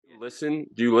Do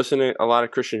you listen to a lot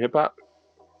of Christian hip hop?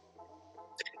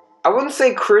 I wouldn't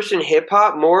say Christian hip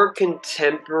hop, more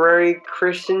contemporary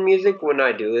Christian music when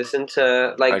I do listen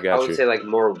to I like I got would you. say like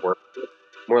more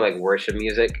like worship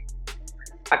music.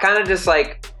 I kind of just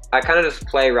like I kind of just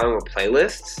play around with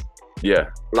playlists.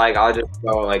 Yeah. Like I'll just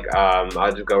go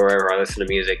wherever I listen to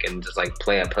music and just like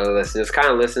play a playlist and just kind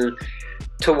of listen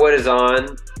to what is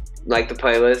on like the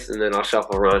playlist, and then I'll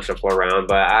shuffle around.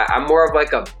 But I'm more of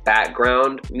like a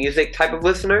background music type of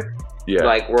listener. Yeah.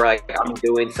 Like where like I'm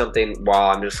doing something while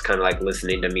I'm just kind of like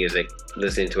listening to music,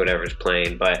 listening to whatever's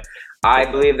playing. But I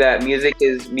believe that music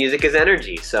is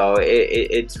energy, so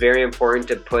it's very important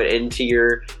to put into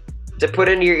your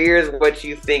ears what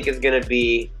you think is going to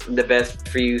be the best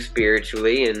for you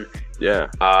spiritually and Yeah.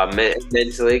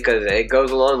 mentally, because it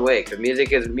goes a long way. Because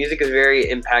music is very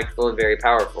impactful and very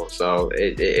powerful. So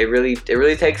it really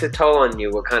takes a toll on you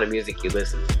what kind of music you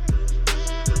listen to.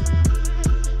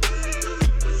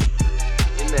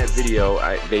 In that video,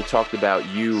 they talked about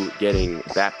you getting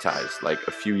baptized like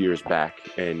a few years back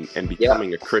and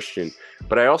becoming a Christian.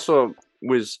 But I also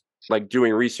was like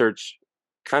doing research.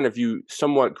 Kind of, you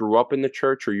somewhat grew up in the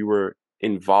church, or you were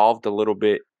involved a little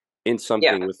bit in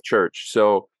something with church.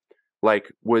 So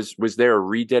like was there a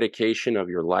rededication of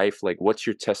your life? Like what's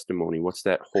your testimony? What's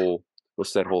that whole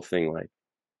thing like?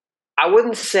 I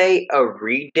wouldn't say a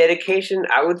rededication.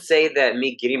 I would say that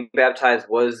me getting baptized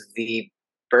was the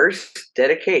first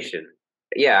dedication.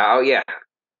 Yeah, oh yeah.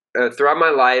 Throughout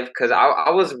my life, because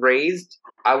I wasn't raised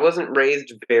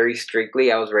very strictly.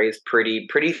 I was raised pretty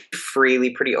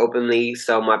freely, pretty openly.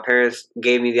 So my parents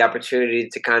gave me the opportunity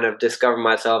to kind of discover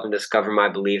myself and discover my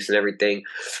beliefs and everything.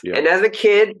 Yeah. And as a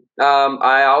kid,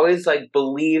 I always like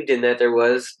believed in that there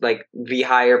was like the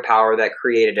higher power that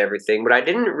created everything, but I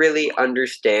didn't really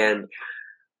understand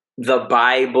the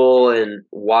Bible and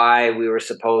why we were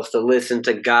supposed to listen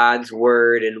to God's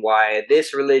word and why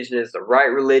this religion is the right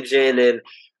religion. And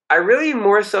I really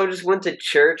more so just went to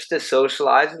church to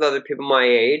socialize with other people my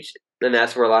age, and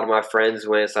that's where a lot of my friends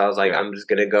went. So I was like, I'm just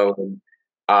gonna go and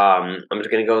I'm just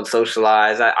gonna go and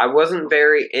socialize. I wasn't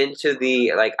very into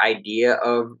the like idea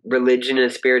of religion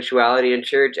and spirituality in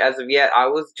church as of yet. I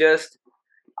was just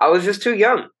too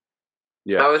young.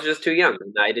 Yeah. I was just too young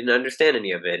and I didn't understand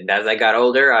any of it. And as I got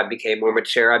older, I became more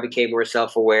mature. I became more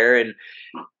self-aware and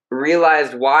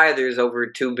realized why there's over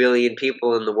 2 billion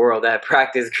people in the world that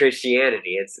practice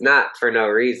Christianity. It's not for no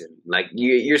reason. Like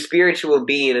your spiritual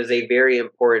being is a very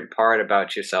important part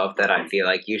about yourself that I feel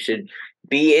like you should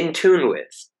be in tune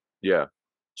with. Yeah.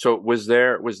 So was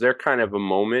there kind of a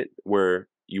moment where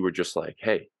you were just like,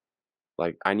 hey,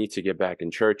 like I need to get back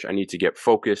in church. I need to get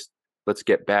focused. Let's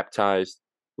get baptized.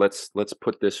 Let's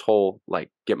put this whole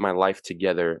like get my life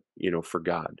together, for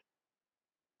God.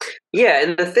 Yeah,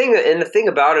 and the thing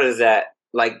about it is that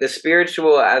like the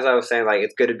spiritual, as I was saying, like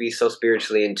it's good to be so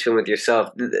spiritually in tune with yourself.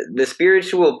 The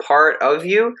spiritual part of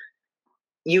you,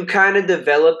 you kind of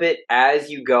develop it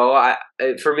as you go.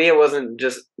 For me, it wasn't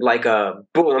just like a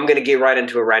boom. I'm gonna get right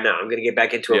into it right now. I'm gonna get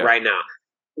back into it right now.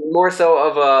 More so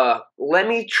of a let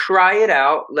me try it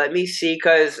out. Let me see,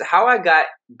 because how I got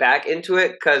back into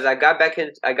it, because I got back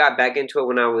into it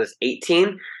when I was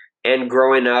 18. And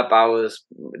growing up, I was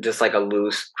just like a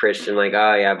loose Christian, like,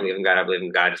 oh yeah, I believe in God, I believe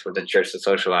in God. Just went to church to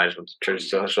socialize,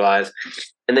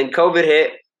 And then COVID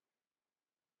hit.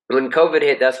 When COVID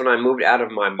hit, that's when I moved out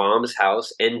of my mom's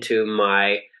house into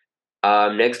my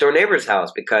next door neighbor's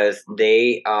house, because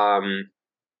they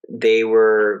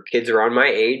were kids around my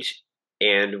age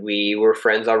and we were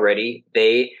friends already.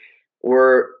 They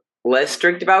were less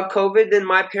strict about COVID than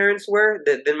my parents were,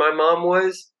 than my mom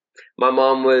was. My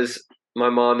mom was my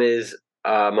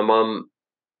mom,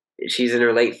 she's in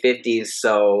her late 50s,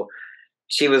 so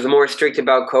she was more strict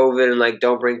about COVID and like,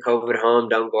 don't bring COVID home,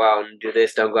 don't go out and do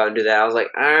this, don't go out and do that. I was like,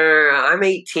 I'm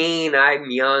 18, I'm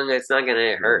young, it's not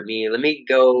gonna hurt me. Let me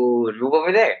go and move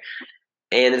over there.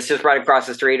 And it's just right across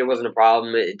the street. It wasn't a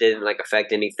problem. It didn't like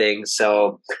affect anything.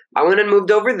 So I went and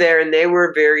moved over there, and they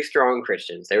were very strong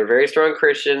Christians. They were very strong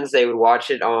Christians. They would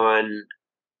watch it online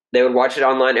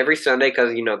every Sunday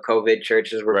because COVID,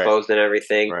 churches were closed and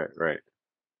everything. Right.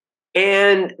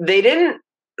 And they didn't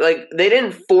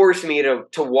force me to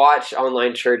watch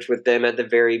online church with them at the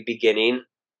very beginning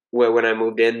when I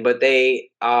moved in, but they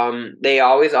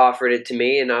always offered it to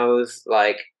me, and I was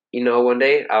like, one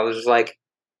day I was just like,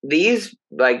 these,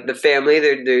 like, the family,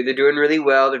 they're doing really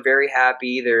well. They're very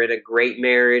happy. They're in a great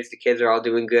marriage. The kids are all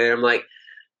doing good. I'm like,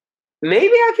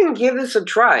 maybe I can give this a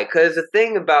try. Because the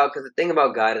thing about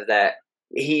God is that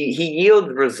he yields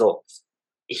results.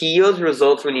 He yields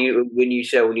results when you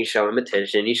show him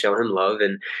attention, you show him love,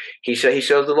 and he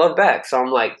shows the love back. So I'm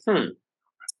like,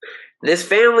 this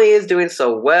family is doing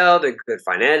so well. They're good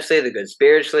financially. They're good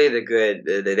spiritually. They're good.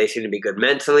 They seem to be good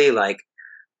mentally. Like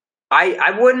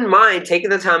I wouldn't mind taking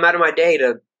the time out of my day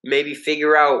to maybe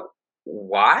figure out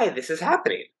why this is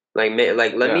happening. Like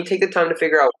let Yeah. me take the time to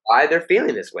figure out why they're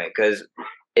feeling this way. Because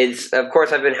it's of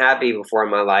course I've been happy before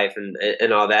in my life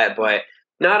and all that, but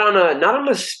not on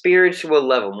a spiritual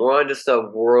level, more on just a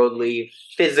worldly,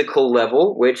 physical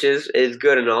level, which is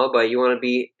good and all, but you want to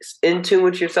be in tune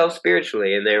with yourself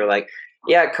spiritually. And they were like,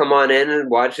 "Yeah, come on in and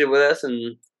watch it with us."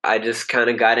 And I just kind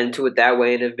of got into it that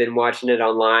way and have been watching it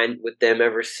online with them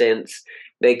ever since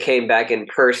they came back in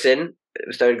person.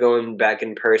 Started going back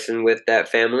in person with that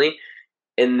family,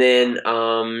 and then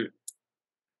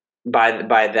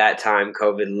by that time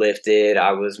COVID lifted.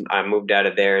 I moved out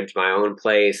of there into my own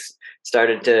place,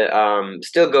 started to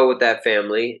still go with that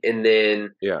family, and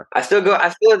then Yeah. I still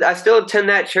attend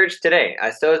that church today.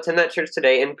 I still attend that church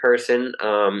today in person.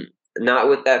 Not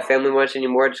with that family much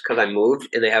anymore just because I moved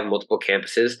and they have multiple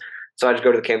campuses. So I just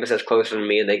go to the campus that's closer to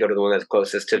me and they go to the one that's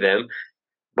closest to them.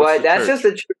 What's But the that's just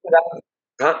church? the church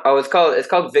that oh, it's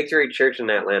called Victory Church in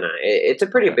Atlanta. It's a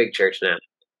pretty Okay. big church now.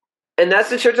 And that's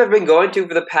the church I've been going to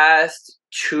for the past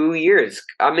 2 years.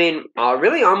 I mean,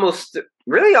 really almost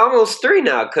three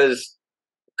now, because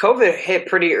COVID hit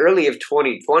pretty early of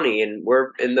 2020, and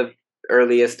we're in the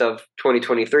earliest of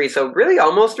 2023. So really,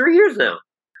 almost 3 years now.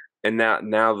 And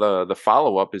now the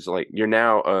follow up is like you're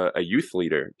now a youth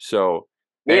leader. So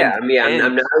Yeah, and I mean, I'm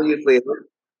and now a youth leader.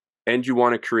 and you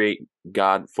want to create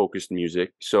God focused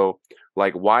music. So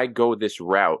like why go this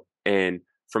route? And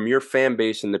from your fan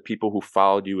base and the people who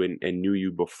followed you and knew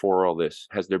you before all this,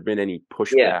 has there been any Yeah,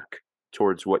 pushback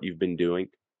towards what you've been doing?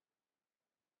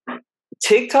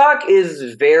 TikTok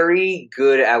is very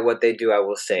good at what they do. I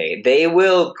will say they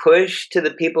will push to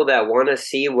the people that want to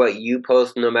see what you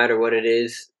post, no matter what it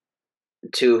is,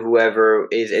 to whoever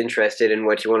is interested in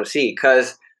what you want to see.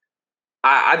 Because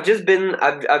I've been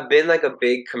like a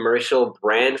big commercial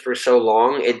brand for so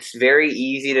long. It's very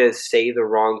easy to say the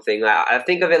wrong thing. I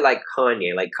think of it like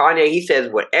Kanye. Like Kanye, he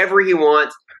says whatever he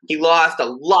wants. He lost a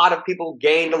lot of people,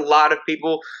 gained a lot of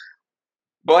people,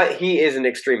 but he is an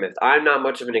extremist. I'm not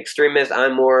much of an extremist.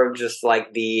 I'm more of just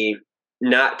like the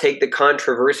not take the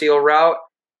controversial route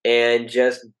and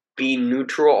just be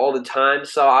neutral all the time.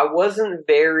 So I wasn't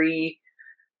very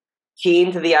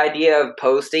keen to the idea of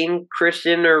posting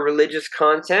Christian or religious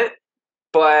content,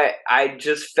 but I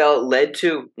just felt led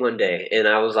to one day, and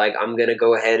I was like, I'm gonna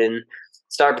go ahead and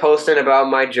start posting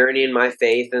about my journey and my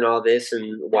faith and all this,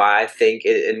 and why I think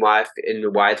it, and why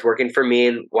it's working for me,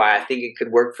 and why I think it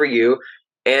could work for you.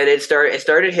 And it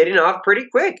started hitting off pretty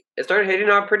quick. It started hitting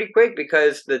off pretty quick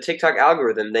because the TikTok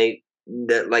algorithm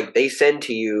they send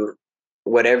to you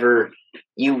whatever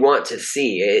you want to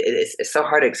see. It's so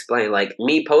hard to explain. Like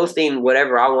me posting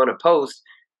whatever I want to post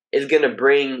is going to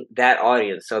bring that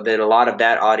audience. So then a lot of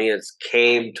that audience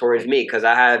came towards me because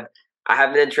I have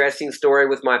an interesting story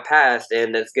with my past,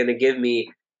 and that's going to give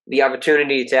me the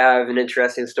opportunity to have an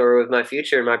interesting story with my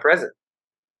future and my present.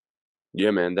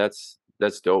 Yeah, man, that's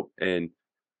dope. And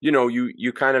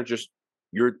you kind of just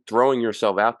you're throwing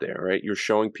yourself out there, right? You're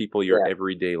showing people your Yeah,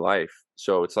 everyday life.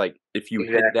 So it's like if you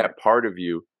hid exactly. that part of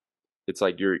you, it's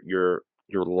like you're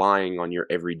lying on your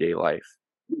everyday life.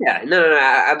 Yeah, no,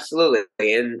 absolutely,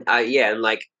 and yeah, and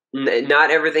like not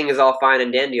everything is all fine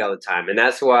and dandy all the time, and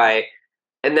that's why.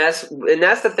 And that's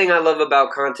the thing I love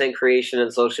about content creation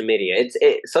and social media.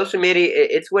 Social media.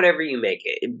 It's whatever you make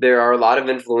it. There are a lot of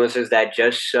influencers that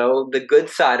just show the good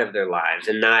side of their lives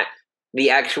and not the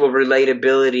actual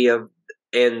relatability of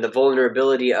and the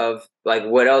vulnerability of like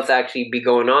what else actually be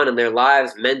going on in their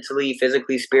lives mentally,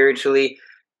 physically, spiritually.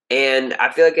 And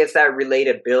I feel like it's that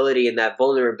relatability and that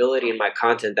vulnerability in my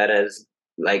content that has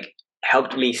like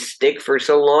helped me stick for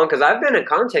so long because I've been a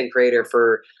content creator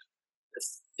for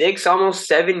 6, almost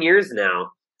 7 years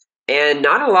now. And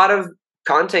not a lot of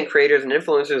content creators and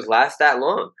influencers last that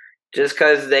long just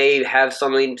because they have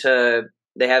something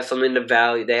of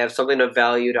value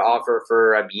to offer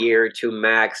for a year or two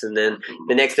max, and then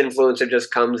the next influencer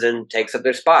just comes and takes up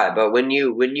their spot. But when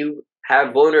you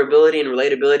have vulnerability and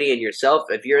relatability in yourself,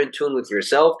 if you're in tune with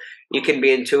yourself, you can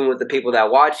be in tune with the people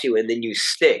that watch you, and then you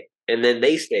stick, and then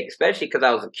they stick. Especially because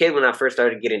I was a kid when I first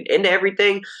started getting into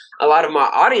everything. A lot of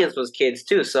my audience was kids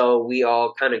too, so we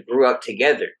all kind of grew up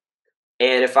together.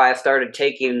 And if I started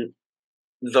taking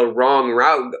the wrong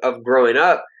route of growing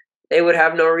up, they would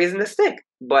have no reason to stick.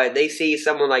 But they see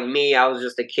someone like me, I was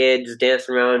just a kid just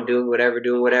dancing around, doing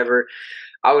whatever.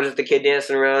 I was just a kid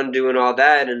dancing around, doing all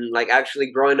that, and like actually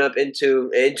growing up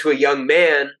into a young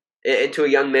man, into a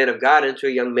young man of God, into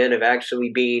a young man of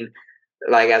actually being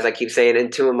like as I keep saying,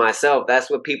 in tune with myself. That's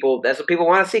what people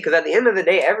want to see. Because at the end of the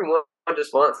day, everyone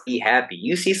just wants to be happy.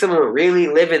 You see someone really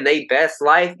living their best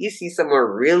life. You see someone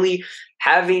really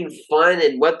having fun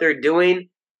in what they're doing.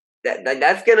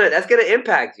 That's gonna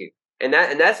impact you. And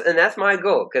that's my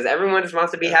goal, because everyone just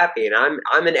wants to be Yeah. happy, and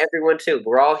I'm in everyone too.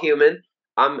 We're all human.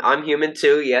 I'm human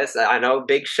too. Yes, I know.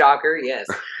 Big shocker. Yes,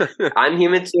 I'm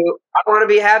human too. I want to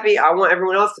be happy. I want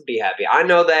everyone else to be happy. I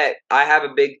know that I have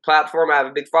a big platform. I have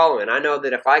a big following. I know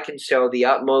that if I can show the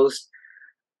utmost,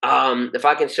 if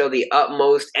I can show the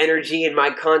utmost energy in my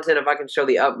content, if I can show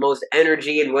the utmost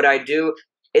energy in what I do,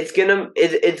 it's gonna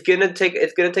take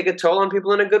a toll on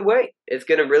people in a good way. It's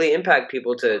gonna really impact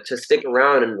people to stick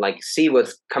around and like see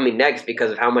what's coming next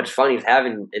because of how much fun he's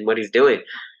having and what he's doing.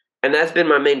 And that's been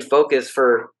my main focus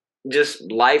for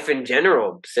just life in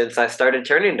general since I started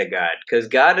turning to God, because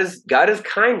God is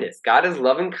kindness, God is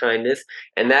loving kindness,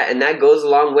 and that goes a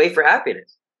long way for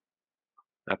happiness.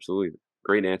 Absolutely.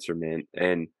 Great answer, man.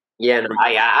 And Yeah, no, from,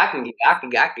 I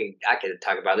could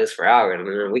talk about this for hours. I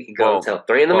mean, we could go well, until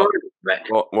 3 in the well, morning.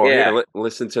 But here, yeah,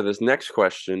 listen to this next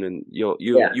question, and yeah,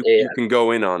 yeah. you can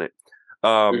go in on it.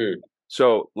 Um, Mhm.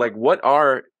 so like, what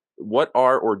are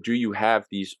or do you have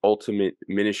these ultimate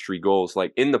ministry goals?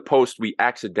 Like in the post, we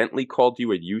accidentally called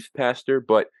you a youth pastor,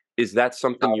 but is that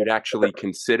something you'd actually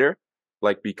consider,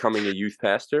 like becoming a youth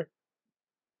pastor?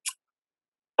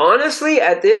 Honestly,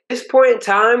 at this point in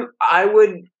time, I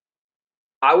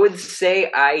would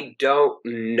say I don't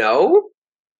know.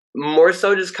 More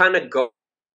so, just kind of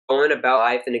going about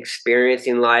life and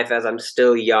experiencing life as I'm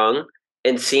still young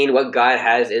and seeing what God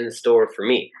has in store for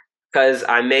me. Because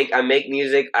I make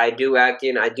music, I do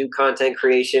acting, I do content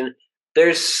creation.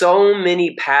 There's so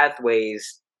many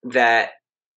pathways that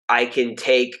I can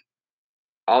take.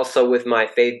 Also, with my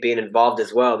faith being involved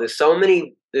as well, there's so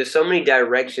many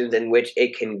directions in which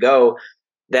it can go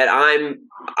that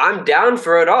I'm down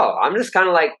for it all. I'm just kind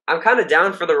of like I'm kind of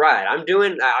down for the ride.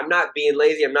 I'm not being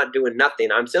lazy. I'm not doing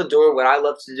nothing. I'm still doing what I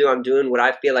love to do. I'm doing what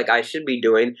I feel like I should be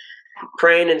doing,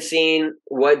 praying and seeing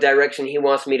what direction he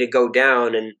wants me to go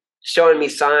down and showing me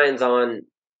signs on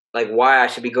like why I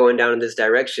should be going down in this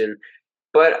direction.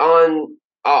 But on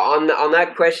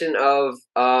that question of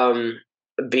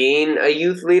being a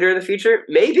youth leader in the future,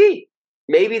 maybe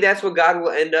that's what God will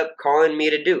end up calling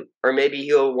me to do, or maybe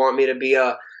He'll want me to be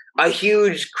a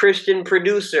huge Christian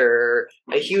producer, or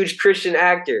a huge Christian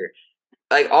actor.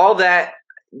 Like all that,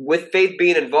 with faith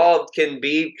being involved, can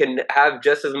have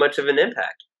just as much of an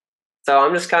impact. So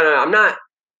I'm not.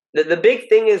 The big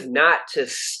thing is not to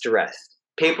stress.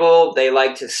 People, they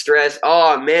like to stress.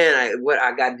 Oh man,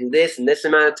 I got to do this in this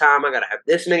amount of time. I got to have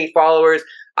this many followers.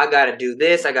 I got to do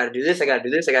this. I got to do this. I got to do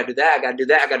this. I got to do that. I got to do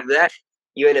that. I got to do that.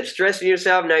 You end up stressing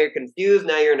yourself. Now you're confused.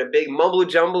 Now you're in a big mumble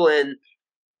jumble, and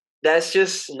that's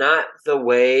just not the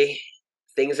way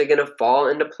things are gonna fall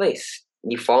into place.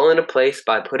 You fall into place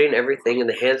by putting everything in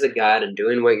the hands of God and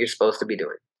doing what you're supposed to be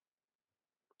doing.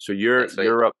 So you're That's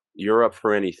what you're up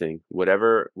for anything,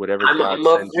 whatever God I'm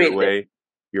up sends for your anything. way,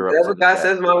 you're up to Whatever the God task.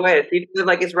 says my way. If He feels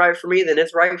like it's right for me, then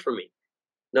it's right for me.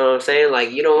 You know what I'm saying?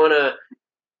 Like you don't want to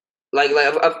like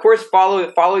of course follow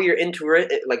your follow your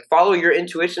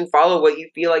intuition, follow what you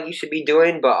feel like you should be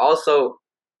doing, but also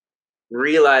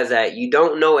realize that you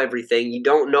don't know everything. You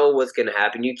don't know what's going to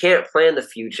happen. You can't plan the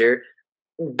future.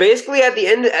 Basically, at the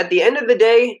end of the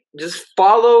day, just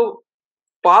follow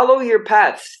your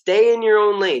path. Stay in your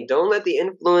own lane. Don't let the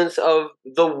influence of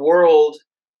the world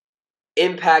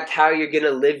impact how you're going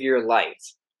to live your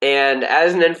life. And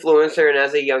as an influencer and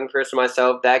as a young person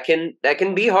myself, that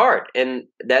can be hard, and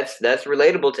that's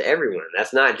relatable to everyone.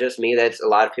 That's not just me. That's a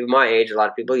lot of people my age, a lot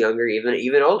of people younger,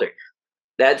 even older.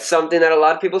 That's something that a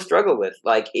lot of people struggle with,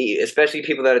 like especially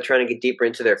people that are trying to get deeper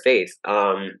into their faith.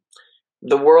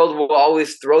 The world will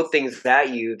always throw things at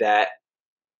you that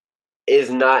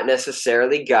is not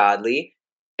necessarily godly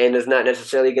and is not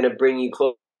necessarily going to bring you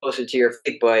closer to your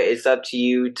faith, but it's up to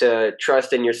you to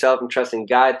trust in yourself and trust in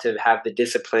God to have the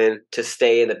discipline to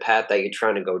stay in the path that you're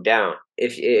trying to go down,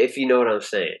 if you know what I'm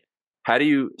saying. How do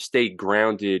you stay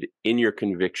grounded in your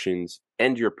convictions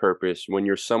and your purpose when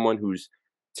you're someone who's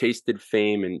tasted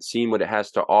fame and seen what it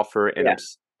has to offer, and Yeah,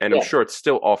 I'm yeah. sure it's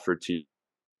still offered to you?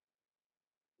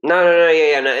 No, no, no,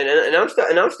 yeah, yeah,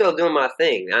 and I'm still doing my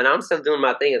thing, and I'm still doing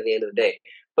my thing at the end of the day.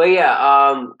 But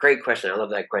yeah, great question. I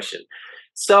love that question.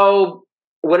 So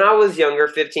when I was younger,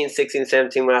 15, 16,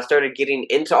 17, when I started getting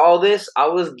into all this, I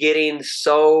was getting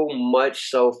so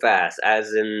much so fast,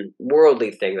 as in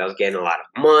worldly things. I was getting a lot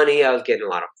of money. I was getting a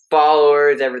lot of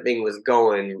followers. Everything was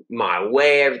going my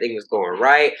way. Everything was going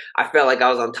right. I felt like I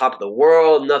was on top of the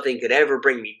world. Nothing could ever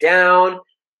bring me down.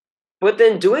 But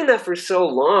then doing that for so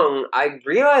long, I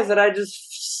realized that I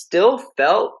just still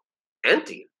felt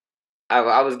empty.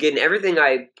 I was getting everything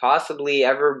I possibly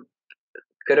ever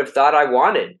could have thought I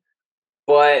wanted.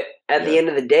 But at the Yeah. end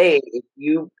of the day,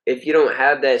 if you don't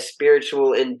have that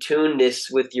spiritual in tuneness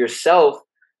with yourself,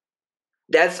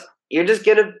 that's you're just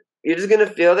gonna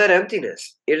feel that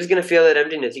emptiness. You're just gonna feel that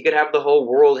emptiness. You could have the whole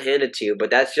world handed to you,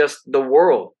 but that's just the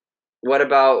world. What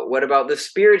about the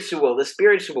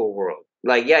spiritual world?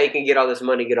 Like, yeah, you can get all this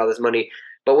money,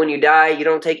 but when you die, you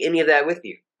don't take any of that with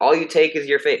you. All you take is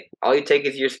your faith. All you take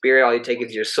is your spirit. All you take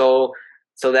is your soul.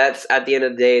 So that's at the end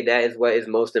of the day, that is what is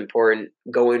most important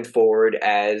going forward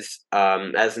as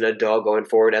an adult, going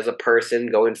forward as a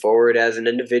person, going forward as an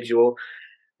individual.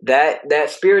 That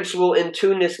spiritual in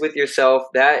tuneness with yourself,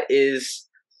 that is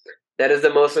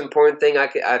the most important thing.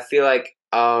 I feel like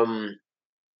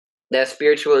that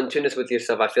spiritual in tuneness with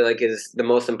yourself, I feel like, is the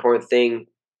most important thing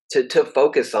to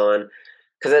focus on,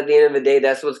 because at the end of the day,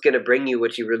 that's what's going to bring you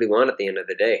what you really want. At the end of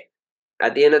the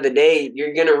day,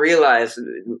 you're going to realize,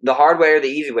 the hard way or the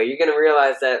easy way, you're going to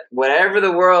realize that whatever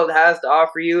the world has to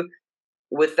offer you,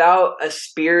 without a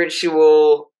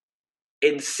spiritual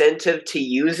incentive to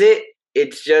use it,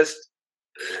 it's just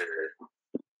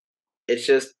it's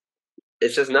just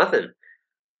it's just nothing.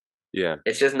 Yeah.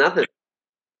 It's just nothing.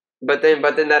 But then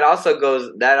that also goes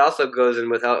in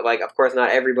with how, like, of course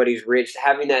not everybody's rich.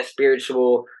 Having that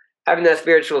spiritual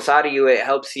side of you, it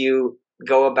helps you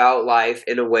go about life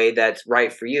in a way that's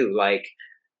right for you. Like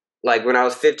when I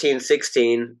was 15,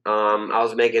 16, I'm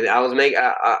gonna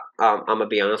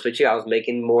be honest with you, I was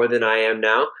making more than I am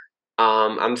now.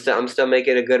 I'm still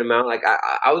making a good amount. Like,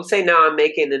 I would say now I'm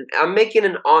making an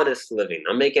honest living.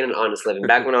 I'm making an honest living.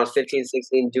 Back when I was 15,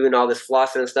 16, doing all this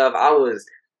flossing and stuff, I was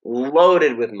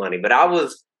loaded with money, but I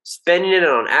was spending it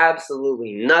on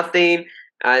absolutely nothing.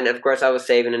 And of course, I was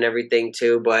saving and everything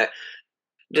too. But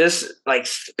just like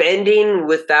spending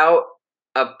without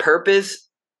a purpose,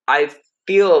 I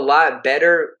feel a lot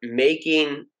better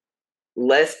making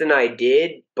less than I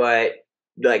did, but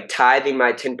like tithing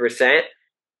my 10%,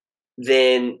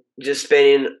 than just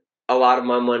spending a lot of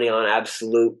my money on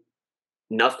absolute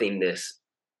nothingness.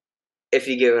 If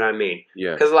you get what I mean,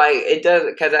 Yeah. because like it does.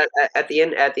 Because at the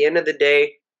end of the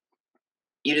day,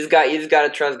 you just got to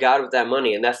trust God with that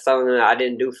money, and that's something that I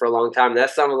didn't do for a long time.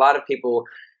 That's something a lot of people,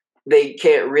 they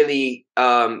can't really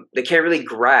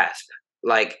grasp.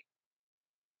 Like,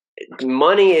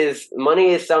 money is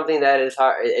something that is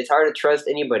hard. It's hard to trust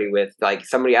anybody with. Like,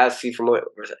 somebody asks you for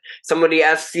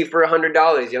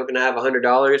 $100. You're gonna have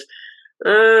 $100.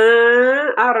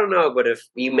 I don't know, but if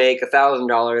you make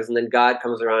 $1,000 and then God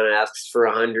comes around and asks for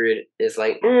 100, it's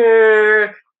like,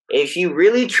 if you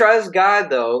really trust God,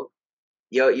 though,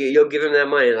 you'll give him that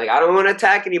money. Like, I don't want to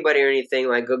attack anybody or anything.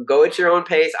 Like, go at your own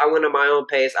pace. I went at my own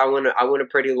pace. I went a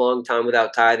pretty long time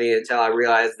without tithing until I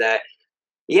realized that,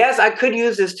 yes, I could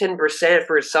use this 10%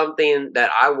 for something that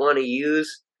I want to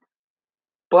use.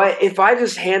 But if I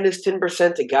just hand this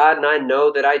 10% to God, and I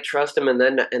know that I trust him, and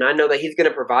I know that he's going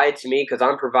to provide to me because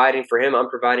I'm providing for him, I'm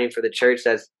providing for the church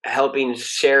that's helping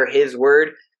share his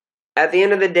word, at the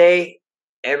end of the day,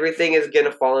 everything is going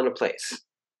to fall into place.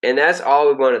 And that's all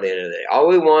we want at the end of the day. All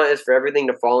we want is for everything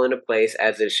to fall into place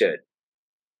as it should.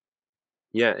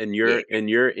 Yeah, and Yeah.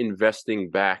 you're investing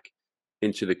back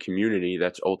into the community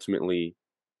that's ultimately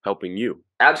helping you.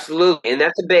 Absolutely. And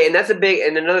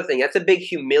another thing, that's a big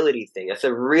humility thing. That's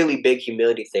a really big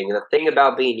humility thing. And the thing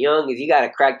about being young is you got to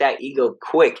crack that ego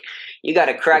quick. You got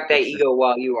to crack that ego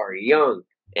while you are young.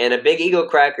 And a big ego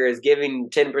cracker is giving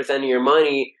 10% of your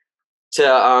money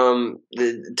to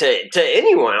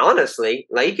anyone, honestly.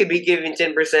 Like, you could be giving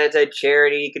 10% to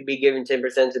charity, you could be giving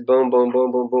 10% to boom, boom,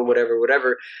 boom, boom, boom, whatever,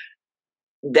 whatever.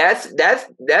 That's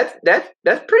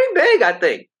pretty big, I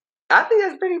think. I think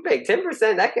that's pretty big.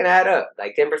 10%, that can add up.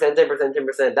 Like 10%, 10%,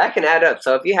 10%, that can add up.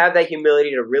 So if you have that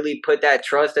humility to really put that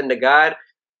trust into God,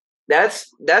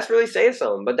 that's really saying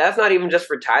something. But that's not even just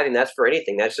for tithing. That's for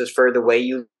anything. That's just for the way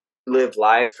you live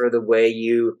life, that's for the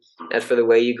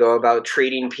way you go about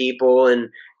treating people, and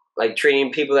like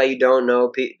treating people that you don't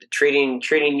know, treating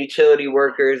utility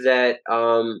workers that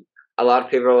a lot of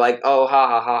people are like, oh, ha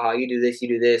ha ha ha, you do this, you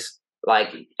do this. Like,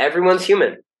 everyone's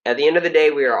human. At the end of the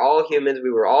day, we are all humans. We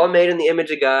were all made in the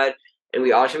image of God, and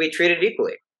we all should be treated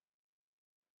equally.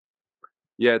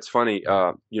 Yeah, it's funny.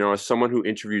 As someone who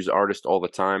interviews artists all the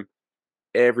time,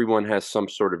 everyone has some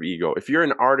sort of ego. If you're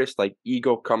an artist, like,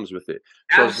 ego comes with it.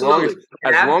 So Absolutely,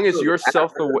 as long as absolutely. you're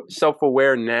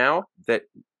self-aware now that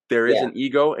there is Yeah. an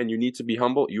ego and you need to be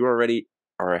humble, you already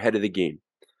are ahead of the game.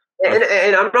 And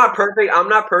I'm not perfect. I'm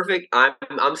not perfect.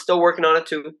 I'm still working on it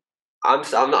too. I'm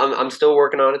still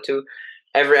working on it too.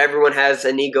 Everyone has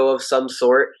an ego of some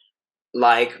sort.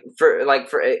 For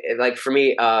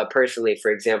me personally,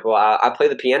 for example, I play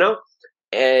the piano,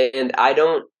 and I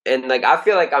don't, and like I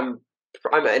feel like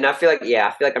and I feel like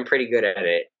I feel like I'm pretty good at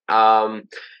it. And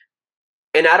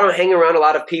I don't hang around a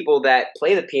lot of people that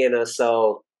play the piano,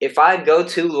 so if I go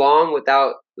too long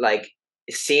without like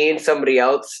seeing somebody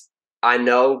else I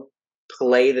know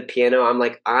play the piano, I'm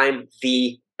like, I'm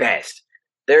the best.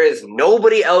 There is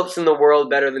nobody else in the world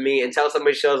better than me until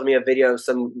somebody shows me a video of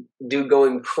some dude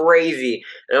going crazy,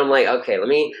 and I'm like, okay, let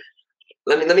me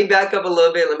back up a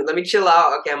little bit. Let me chill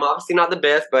out. Okay, I'm obviously not the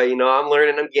best, but I'm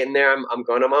learning. I'm getting there. I'm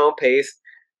going at my own pace.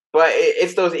 But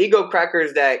it's those ego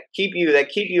crackers that keep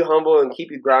you humble and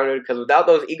keep you grounded. Because without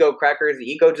those ego crackers, the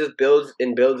ego just builds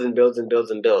and builds and builds and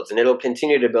builds and builds, and it'll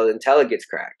continue to build until it gets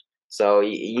cracked. So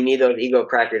you need those ego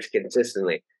crackers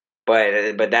consistently.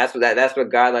 But that's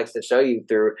what God likes to show you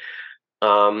through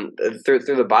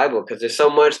the Bible, because there's so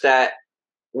much that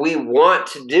we want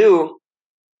to do,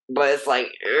 but it's like,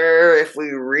 if we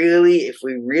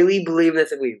really believe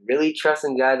this, if we really trust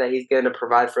in God that He's going to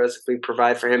provide for us, if we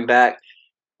provide for Him back,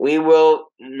 we will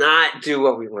not do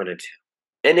what we want to do.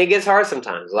 And it gets hard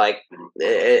sometimes,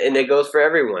 and it goes for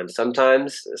everyone.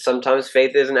 Sometimes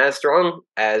faith isn't as strong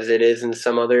as it is in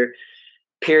some other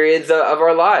periods of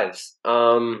our lives.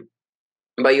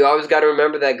 But you always got to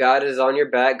remember that God is on your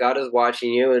back. God is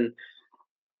watching you, and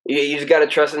you just got to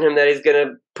trust in Him that He's going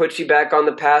to put you back on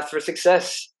the path for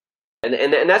success.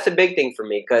 And that's a big thing for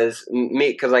me, because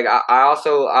like I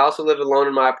also live alone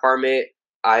in my apartment.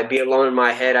 I'd be alone in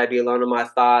my head. I'd be alone in my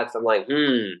thoughts. I'm like,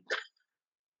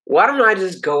 why don't I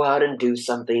just go out and do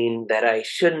something that I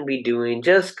shouldn't be doing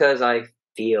just because I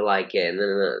feel like it? And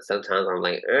then sometimes I'm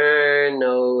like,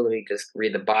 no, let me just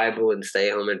read the Bible and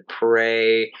stay home and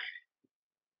pray.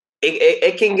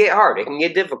 It can get hard. It can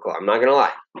get difficult. I'm not gonna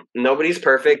lie. Nobody's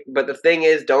perfect, but the thing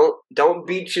is, don't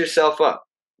beat yourself up.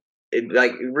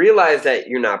 Realize that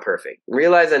you're not perfect.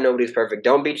 Realize that nobody's perfect.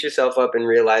 Don't beat yourself up, and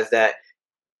realize that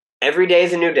every day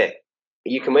is a new day.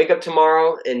 You can wake up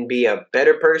tomorrow and be a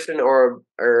better person, or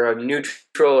a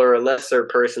neutral or a lesser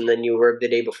person than you were the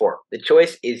day before. The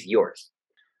choice is yours.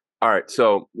 All right.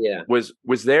 So Yeah. was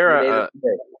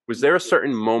there a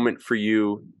certain moment for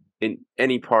you in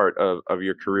any part of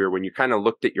your career when you kind of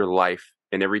looked at your life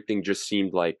and everything just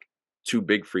seemed like too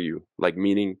big for you? Like,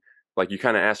 meaning, like, you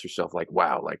kind of asked yourself, like,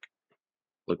 wow, like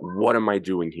what am I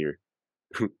doing here?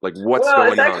 Like, what's Well,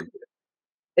 going on?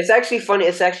 it's actually funny.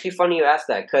 It's actually funny you asked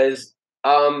that, because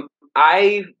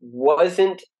I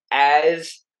wasn't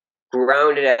as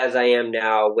grounded as I am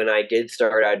now when I did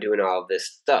start out doing all of this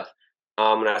stuff.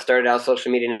 When I started out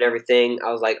social media and everything,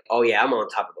 I was like, oh yeah, I'm on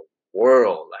top of the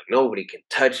world. Like, nobody can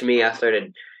touch me. I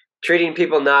started treating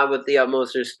people not with the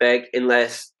utmost respect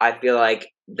unless I feel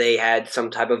like they had some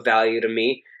type of value to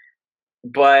me.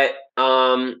 But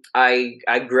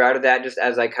I grew out of that just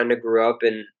as I kind of grew up,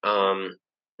 and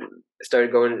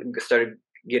started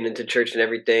getting into church and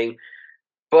everything.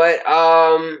 But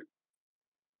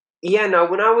yeah, no,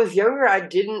 when I was younger, I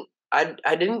didn't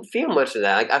feel much of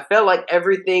that. Like, I felt like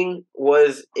everything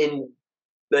was in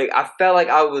like I felt like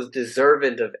I was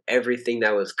deserving of everything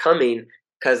that was coming,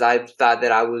 because I thought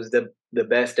that I was the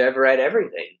best ever at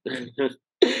everything.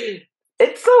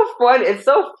 It's so fun. It's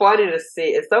so funny to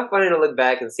see. It's so funny to look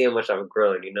back and see how much I've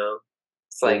grown.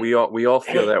 It's Well, like, we all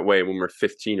feel that way when we're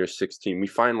 15 or 16. We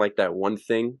find like that one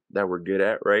thing that we're good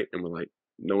at, right? And we're like,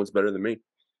 no one's better than me.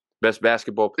 Best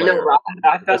basketball no, player,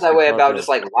 I felt best that way guitar about player. just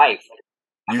like life.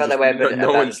 I You felt that just way no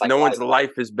about one's just like no life. one's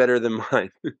life is better than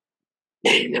mine.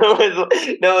 No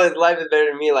one's life is better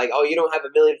than me. Like, oh, you don't have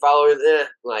 1 million followers.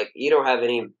 Like, you don't have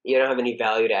any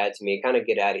value to add to me. Kind of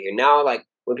get out of here now. Like,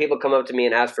 when people come up to me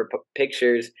and ask for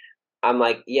pictures, I'm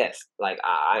like, yes. Like,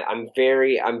 I'm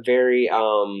very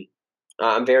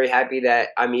happy that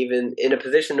I'm even in a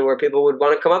position to where people would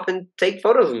want to come up and take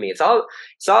photos of me. It's all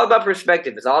about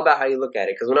perspective. It's all about how you look at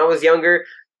it. Because when I was younger,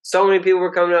 so many people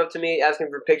were coming up to me asking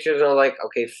for pictures, and I was like,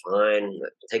 okay, fine,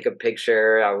 take a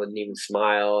picture. I wouldn't even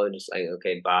smile, and just like,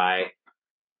 okay, bye.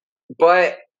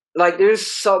 But like,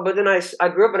 but then I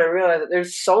grew up and I realized that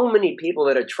there's so many people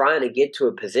that are trying to get to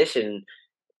a position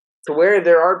to where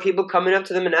there are people coming up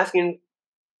to them and asking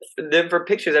them for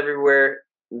pictures everywhere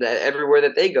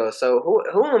that they go. So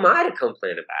who am I to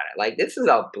complain about it? Like, this is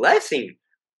a blessing.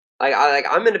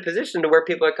 I'm in a position to where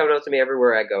people are coming up to me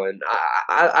everywhere I go, and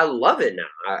I love it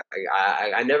now.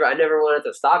 I never wanted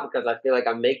to stop, because I feel like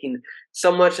I'm making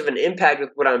so much of an impact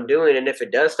with what I'm doing. And if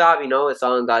it does stop, it's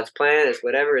all in God's plan. It's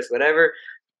whatever. It's whatever.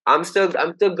 I'm still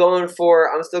going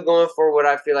for what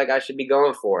I feel like I should be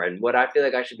going for, and what I feel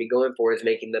like I should be going for is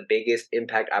making the biggest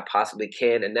impact I possibly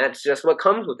can, and that's just what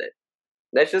comes with it.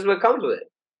 That's just what comes with it.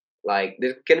 Like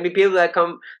there's gonna be people that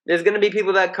come. There's gonna be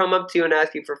people that come up to you and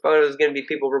ask you for photos. There's gonna be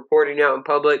people reporting you out in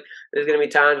public. There's gonna be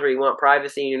times where you want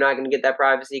privacy and you're not gonna get that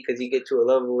privacy because you get to a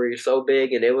level where you're so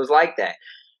big, and it was like that.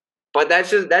 But that's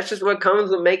just what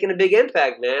comes with making a big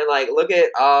impact, man. Like look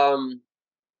at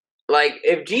like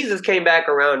if Jesus came back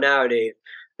around nowadays,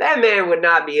 that man would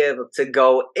not be able to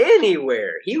go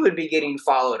anywhere. He would be getting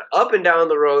followed up and down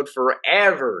the road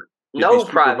forever. He'd be No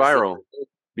super privacy. viral.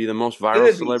 Be the most He viral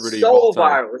would be celebrity of all so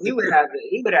time. viral. He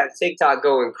would have TikTok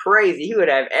going crazy. He would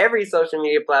have every social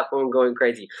media platform going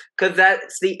crazy because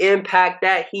that's the impact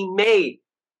that he made.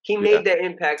 He Yeah. made that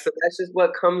impact, so that's just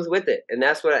what comes with it, and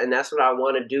that's what I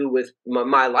want to do with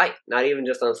my life. Not even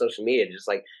just on social media, just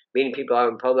like meeting people out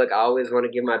in public. I always want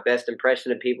to give my best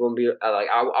impression of people and be like,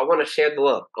 I want to share the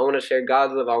love. I want to share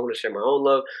God's love. I want to share my own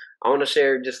love. I want to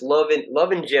share just love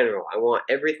in general. I want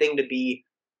everything to be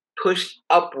pushed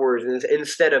upwards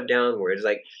instead of downwards.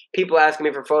 Like people asking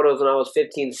me for photos when I was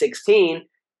 15, 16,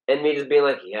 and me just being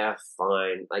like, yeah,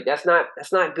 fine. Like that's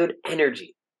not good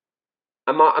energy.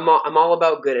 I'm all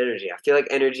about good energy. I feel like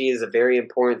energy is a very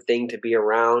important thing to be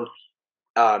around.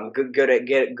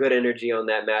 Good energy on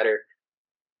that matter.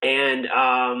 And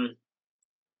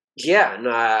yeah,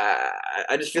 no,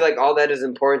 I just feel like all that is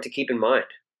important to keep in mind.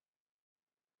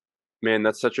 Man,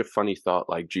 that's such a funny thought.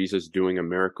 Like Jesus doing a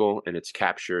miracle and it's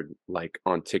captured like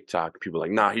on TikTok. People are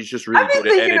like, nah, he's just really I've been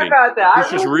good at thinking editing. about that. He's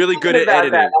just really good at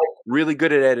editing. Really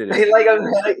good at editing. Like I'm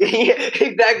like, yeah,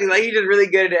 exactly. Like he's just really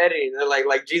good at editing. And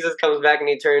like Jesus comes back and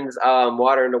he turns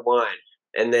water into wine,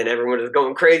 and then everyone is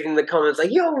going crazy in the comments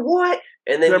like, "Yo, what?"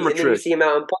 And then you see him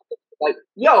out in public like,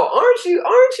 "Yo, aren't you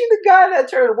the guy that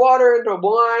turned water into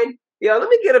wine? Yo, let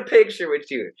me get a picture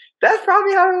with you." That's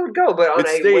probably how it would go, but on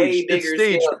It's a way staged. It's bigger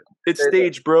staged. scale. It's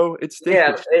staged, bro. It's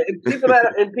Yeah, staged. people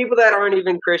that aren't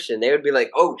even Christian, they would be like,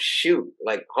 "Oh shoot!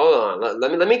 Like, hold on,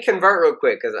 let me convert real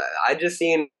quick because I just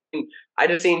seen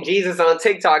Jesus on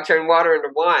TikTok turn water into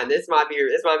wine. This might be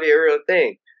a real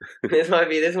thing. This might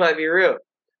be real."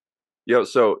 Yo,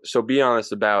 so be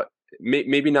honest about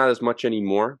maybe not as much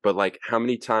anymore, but like how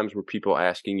many times were people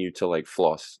asking you to like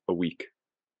floss a week?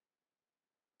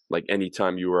 Like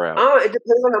anytime you were out. It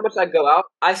depends on how much I go out.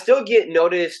 I still get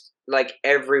noticed like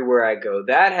everywhere I go.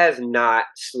 That has not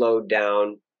slowed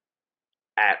down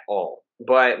at all.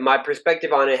 But my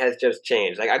perspective on it has just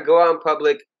changed. Like I go out in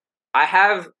public, I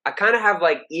kind of have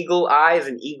like eagle eyes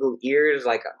and eagle ears.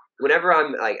 Like whenever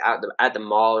I'm like at the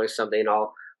mall or something,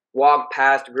 I'll walk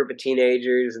past a group of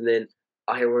teenagers, and then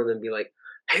I'll hear one of them be like,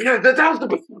 "Hey, that was the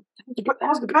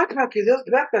backpack kid. That was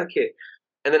the backpack kid."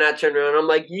 And then I turn around, and I'm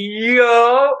like,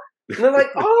 "Yo," and they're like,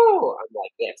 "Oh," I'm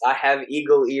like, "Yes, I have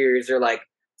eagle ears." Or like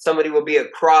somebody will be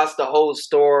across the whole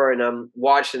store, and I'm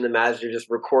watching them as they're just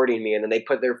recording me, and then they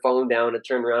put their phone down and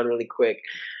turn around really quick.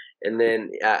 And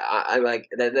then I like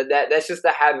that's just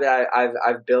the habit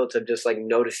I've built of just like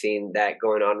noticing that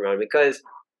going on around, because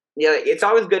yeah, it's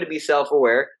always good to be self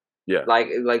aware. Yeah. Like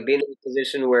being in a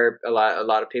position where a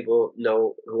lot of people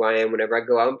know who I am whenever I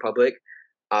go out in public.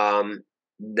 Um,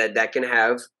 that can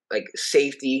have like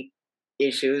safety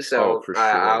issues. Oh, So for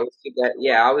I sure. always keep that.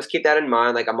 Yeah, I always keep that in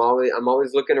mind. Like I'm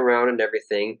always looking around and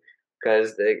everything,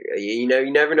 because you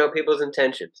never know people's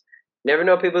intentions. Never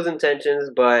know people's intentions,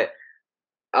 but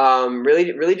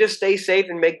really just stay safe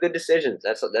and make good decisions.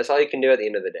 That's all you can do at the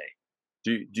end of the day.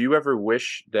 Do you ever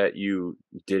wish that you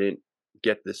didn't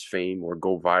get this fame or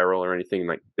go viral or anything,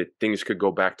 like that things could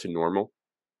go back to normal?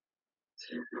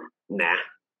 Nah.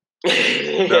 No?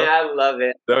 I love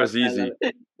it. That was I love easy.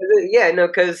 it. Yeah, no,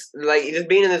 because like just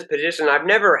being in this position, I've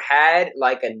never had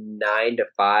like a 9 to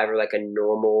 5 or like a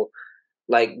normal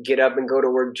like get up and go to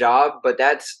work job. But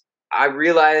I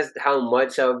realized how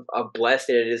much of a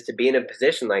blessing it is to be in a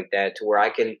position like that, to where I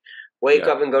can wake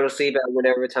Yeah. up and go to sleep at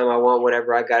whatever time I want,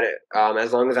 whenever I got it,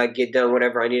 as long as I get done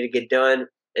whatever I need to get done.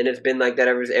 And it's been like that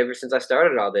ever since I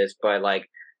started all this. But like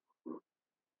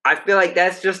I feel like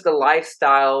that's just the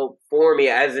lifestyle for me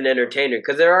as an entertainer,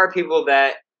 because there are people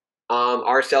that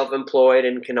are self-employed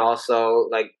and can also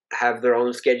like have their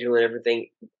own schedule and everything,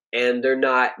 and they're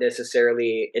not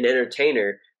necessarily an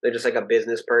entertainer. They're just like a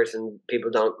business person.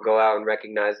 People don't go out and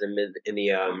recognize them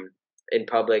in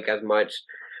public as much.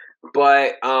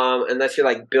 But unless you're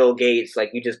like Bill Gates, like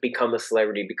you just become a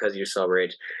celebrity because you're so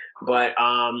rich. But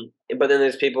then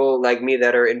there's people like me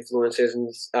that are influencers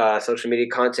and social media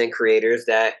content creators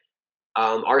that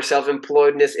our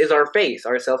self-employedness is our face.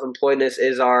 Our self-employedness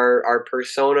is our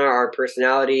persona, our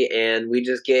personality, and we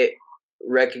just get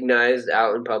recognized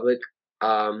out in public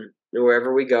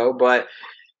wherever we go. But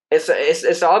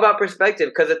it's all about perspective,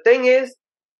 because the thing is,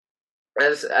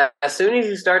 as soon as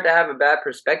you start to have a bad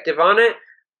perspective on it,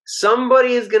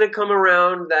 somebody is going to come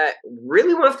around that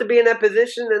really wants to be in that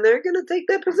position, and they're going to take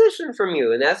that position from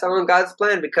you, and that's all in God's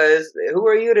plan. Because who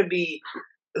are you to be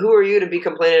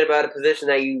complaining about a position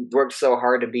that you worked so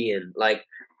hard to be in? Like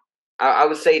I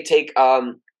would say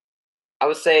I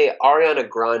would say Ariana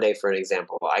Grande for an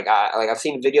example. I've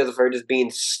seen videos of her just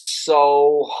being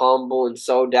so humble and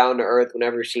so down to earth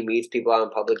whenever she meets people out in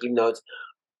public, even though it's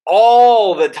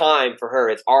all the time for her.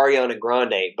 It's Ariana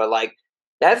Grande, but like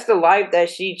that's the life that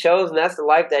she chose, and that's the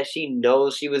life that she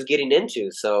knows she was getting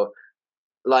into. So,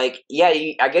 like, yeah,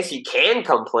 I guess you can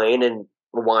complain and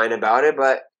whine about it,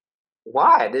 but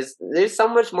why? There's so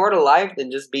much more to life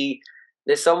than just be.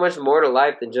 There's so much more to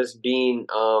life than just being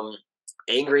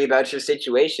angry about your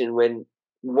situation. When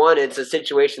one, it's a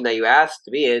situation that you asked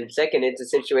to be in. Second, it's a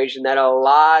situation that a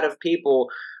lot of people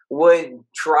would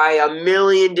try a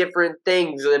million different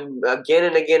things and again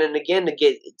and again and again to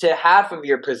get to half of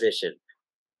your position.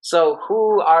 So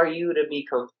who are you to be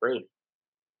complaining?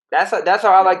 That's how I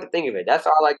Yeah. like to think of it. That's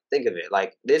how I like to think of it.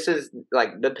 Like this is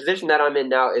like the position that I'm in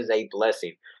now is a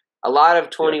blessing. A lot of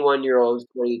Yeah. 21-year-olds,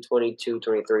 20, 22,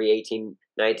 23, 18,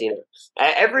 19,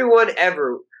 everyone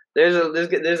ever there's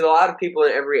a lot of people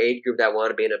in every age group that want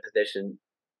to be in a position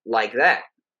like that.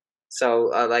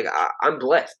 So like I'm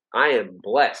blessed. I am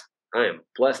blessed. I am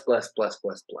blessed, blessed, blessed,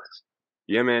 blessed, blessed.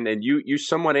 Yeah, man. And you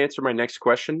somewhat answer my next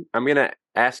question. I'm gonna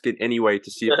ask it anyway to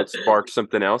see if it sparks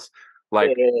something else.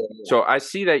 Like, Yeah. so I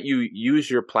see that you use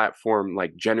your platform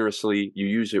like generously. You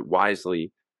use it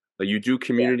wisely. Like, you do Yeah.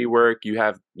 community work. You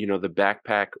have, the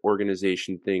backpack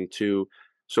organization thing too.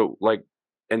 So like,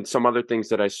 and some other things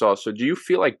that I saw. So do you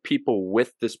feel like people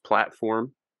with this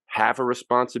platform have a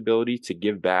responsibility to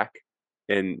give back?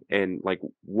 And like,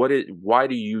 why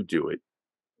do you do it?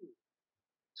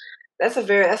 That's a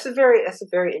very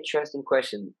interesting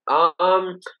question.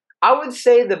 I would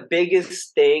say the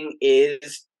biggest thing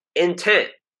is intent.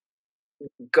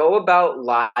 Go about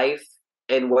life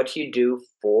and what you do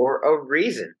for a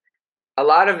reason. A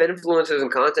lot of influencers and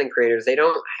content creators, they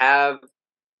don't have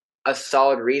a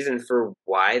solid reason for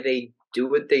why they do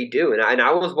what they do, and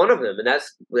I was one of them, and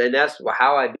that's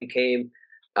how I became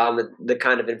the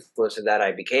kind of influencer that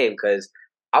I became, because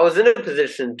I was in a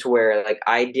position to where like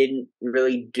I didn't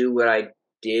really do what I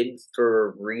did for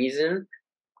a reason,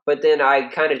 but then I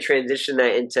kind of transitioned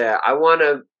that into I want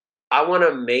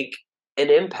to make an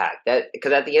impact, that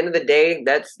because at the end of the day,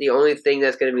 that's the only thing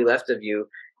that's going to be left of you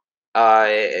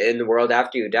in the world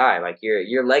after you die, like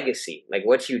your legacy, like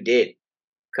what you did.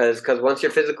 Because once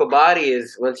your physical body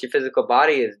is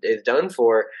done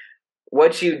for,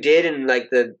 what you did and like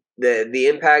the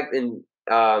impact and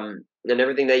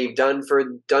everything that you've done for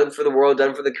the world,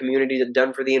 done for the community,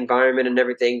 done for the environment and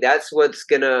everything, that's what's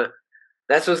gonna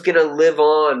live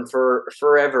on for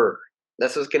forever.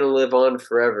 That's what's gonna live on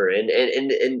forever. And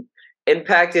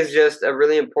impact is just a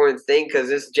really important thing, because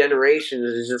this generation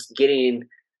is just getting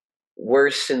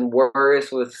worse and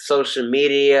worse with social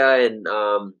media, and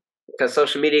because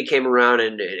social media came around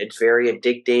and it's very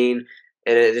addicting,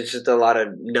 and it's just a lot of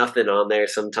nothing on there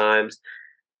sometimes.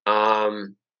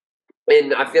 Um,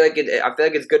 and I feel like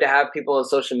it's good to have people on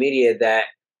social media that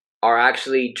are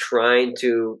actually trying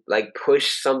to like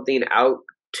push something out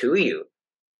to you,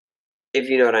 if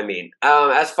you know what I mean.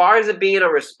 As far as it being a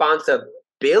responsibility,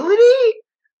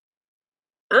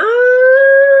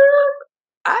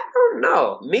 I don't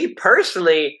know. Me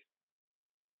personally,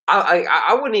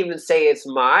 I wouldn't even say it's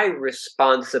my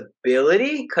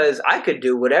responsibility, because I could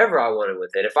do whatever I wanted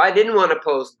with it. If I didn't want to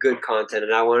post good content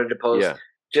and I wanted to post Yeah.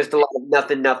 just a lot of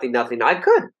nothing, nothing, nothing, I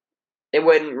could. It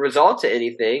wouldn't result to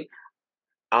anything.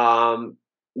 Um,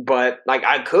 but like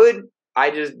I could,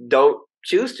 I just don't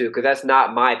choose to, because that's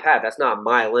not my path. That's not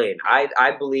my lane.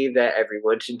 I believe that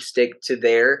everyone should stick to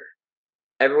their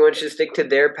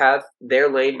path, their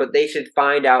lane, but they should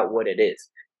find out what it is.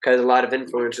 Because a lot of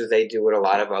influencers, they do what a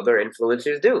lot of other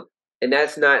influencers do. And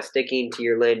that's not sticking to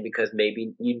your lane, because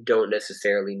maybe you don't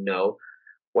necessarily know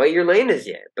what your lane is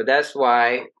yet. But that's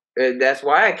why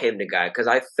I came to God, because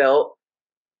I felt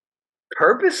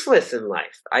purposeless in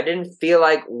life. I didn't feel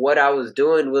like what I was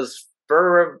doing was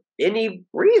for any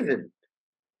reason.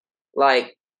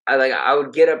 Like I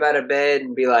would get up out of bed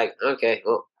and be like, okay,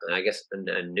 well, I guess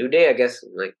a new day. I guess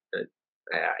like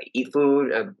I eat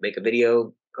food, I make a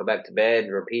video, go back to bed,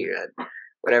 repeat,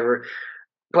 whatever.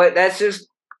 But that's just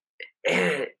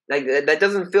like that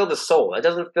doesn't fill the soul. That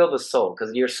doesn't fill the soul,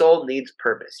 because your soul needs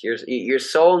purpose. Your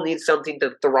soul needs something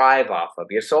to thrive off of.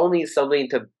 Your soul needs something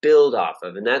to build off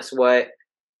of, and that's just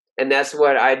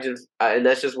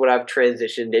what I've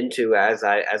transitioned into as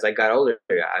I got older.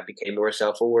 I became more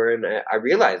self aware, and I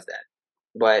realized that.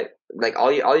 but like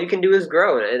all you can do is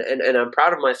grow, and I'm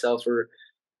proud of myself for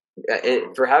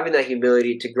having that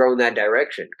humility to grow in that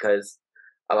direction, because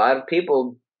a lot of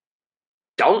people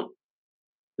don't.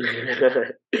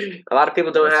 A lot of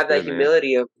people don't That's have that good, man.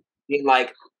 humility of being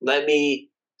like, let me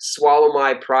swallow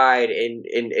my pride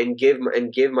and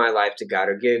give my life to God,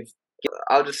 or give.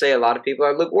 I'll just say a lot of people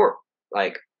are lukewarm.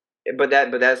 Like, but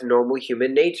that's normal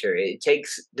human nature. It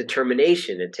takes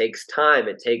determination. It takes time.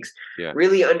 It takes Yeah.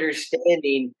 really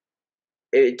understanding.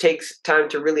 It takes time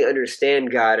to really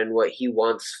understand God and what He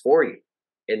wants for you.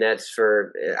 And that's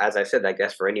for, as I said, like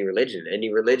that's for any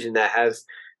religion that has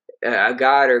a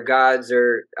god or gods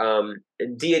or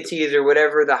deities or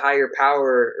whatever the higher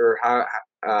power or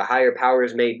higher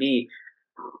powers may be.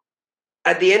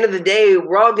 At the end of the day,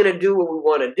 we're all going to do what we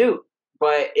want to do,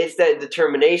 but it's that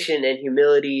determination and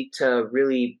humility to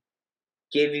really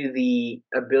give you the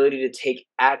ability to take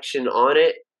action on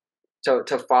it,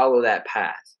 to follow that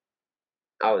path.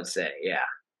 I would say, yeah,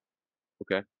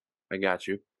 Okay. I got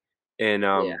you. And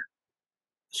yeah.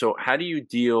 so how do you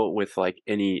deal with like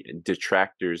any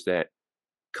detractors that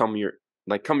come your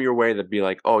come your way that be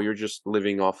like, "Oh, you're just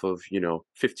living off of,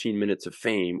 15 minutes of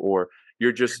fame," or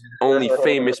 "You're just only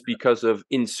famous because of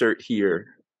insert here."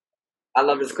 I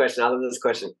love this question. I love this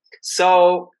question.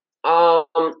 So, um,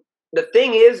 the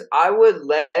thing is, I would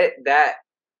let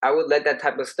that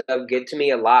type of stuff get to me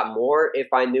a lot more if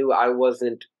I knew I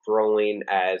wasn't growing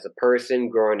as a person,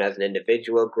 growing as an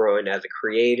individual, growing as a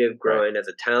creative, Right. growing as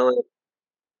a talent.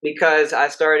 Because I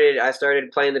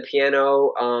started playing the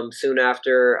piano soon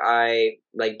after I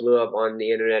like blew up on the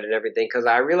internet and everything. Because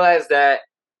I realized that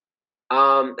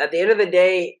at the end of the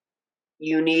day,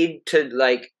 you need to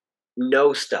like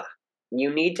know stuff.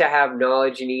 You need to have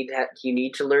knowledge. You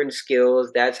need to learn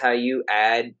skills. That's how you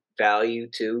add value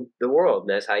to the world. And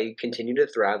that's how you continue to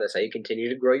thrive. That's how you continue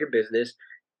to grow your business.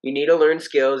 You need to learn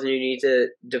skills, and you need to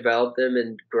develop them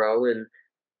and grow, and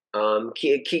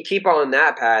keep on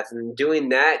that path. And doing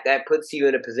that, that puts you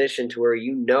in a position to where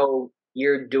you know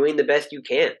you're doing the best you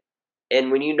can.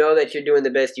 And when you know that you're doing the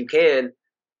best you can,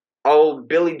 old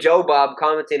Billy Joe Bob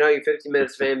commenting, "Oh, your 15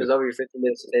 minutes of fame is over. Your 15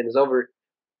 minutes of fame is over."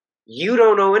 You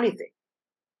don't know anything.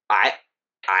 I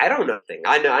I don't know anything.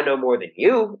 I know more than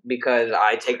you because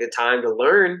I take the time to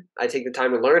learn. I take the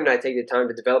time to learn, and I take the time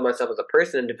to develop myself as a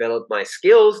person and develop my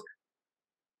skills.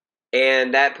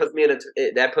 And that puts me in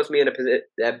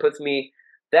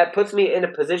a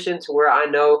position to where I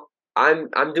know I'm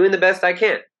doing the best I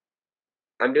can.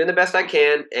 I'm doing the best I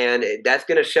can, and that's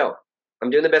gonna show. I'm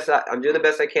doing the best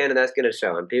I can, and that's gonna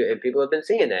show. And people have been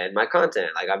seeing that in my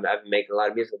content. Like I've been making a lot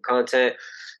of musical content,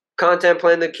 content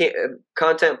playing the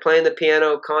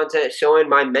piano, content showing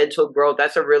my mental growth.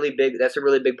 That's a really big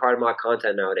part of my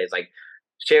content nowadays. Like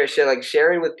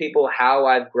sharing with people how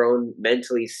I've grown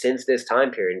mentally since this time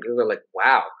period. And people are like,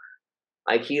 wow,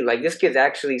 like this kid's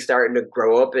actually starting to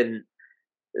grow up and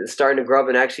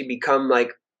actually become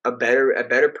like a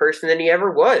better person than he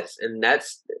ever was. And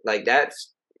that's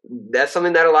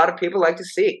something that a lot of people like to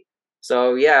see.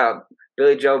 So yeah,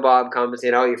 Billy Joe Bob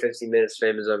commenting, "Oh, your 15 minutes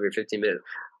fame is over. Your 15 minutes."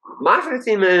 My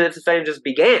 15 minutes of fame just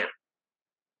began.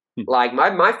 Like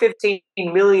my 15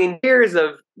 million years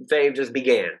of fame just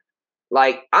began.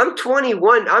 Like I'm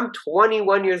 21. I'm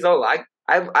 21 years old.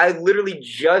 I literally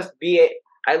just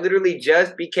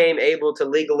became able to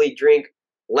legally drink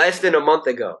less than a month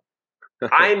ago.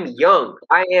 I'm young.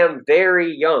 I am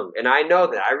very young, and I know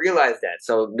that. I realize that.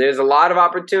 So there's a lot of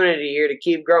opportunity here to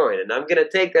keep growing, and I'm gonna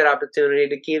take that opportunity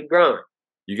to keep growing.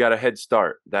 You got a head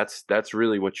start. That's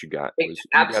really what you got. You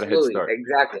got a head Absolutely, start.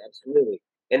 exactly, absolutely.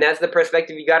 And that's the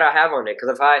perspective you gotta have on it.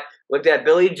 Because if I looked at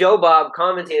Billy Joe Bob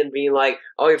commenting and being like,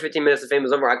 "Oh, your 15 minutes of fame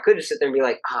is over," I could just sit there and be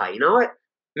like, you know what?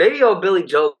 Maybe old Billy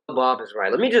Joe Bob is right.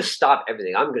 Let me just stop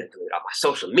everything. I'm gonna delete all my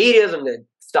social medias. I'm gonna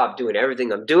stop doing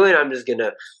everything I'm doing. I'm just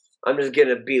gonna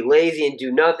be lazy and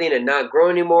do nothing and not grow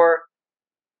anymore.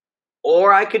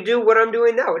 Or I could do what I'm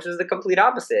doing now, which is the complete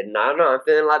opposite. And I don't know, I'm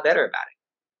feeling a lot better about it.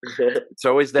 It's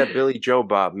always that Billy Joe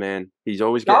Bob, man. He's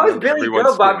always It's getting always under Billy everyone's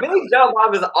Joe Bob. skin. Billy Joe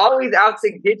Bob is always out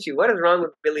to get you. What is wrong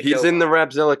with Billy He's Joe in the Bob?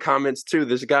 Rapzilla comments too.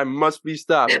 This guy must be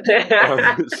stopped.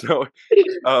 So,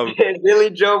 um,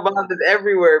 Billy Joe Bob is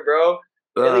everywhere, bro.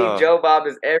 Billy uh, Joe Bob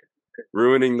is everywhere.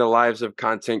 ruining the lives of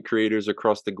content creators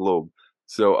across the globe.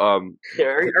 So,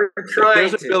 We're trying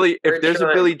to. If We're there's a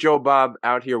trying. Billy Joe Bob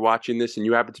out here watching this, and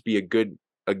you happen to be a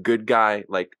good guy,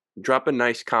 like drop a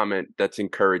nice comment that's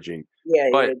encouraging. Yeah,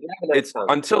 But you have a nice it's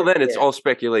comment. until then, it's Yeah, all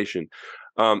speculation.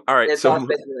 All right, it's all so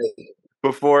speculation.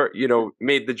 before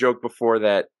made the joke before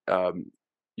that,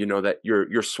 that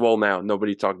you're swole now.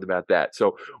 Nobody talked about that.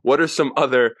 So, what are some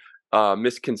other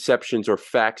misconceptions or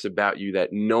facts about you that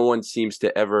no one seems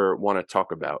to ever want to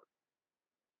talk about?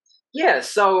 Yeah,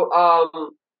 so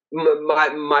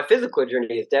my physical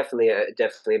journey is definitely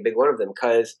a big one of them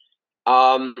because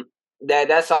um,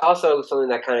 that's also something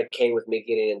that kind of came with me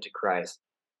getting into Christ.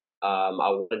 I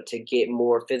wanted to get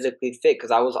more physically fit because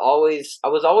I was always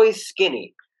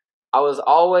skinny. I was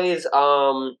always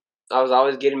I was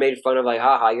always getting made fun of like,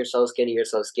 haha, you're so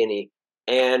skinny.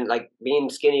 And like being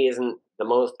skinny isn't the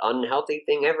most unhealthy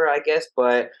thing ever, I guess,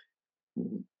 but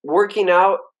working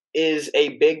out is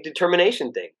a big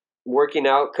determination thing. Working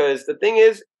out because the thing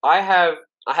is, I have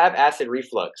acid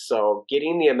reflux, so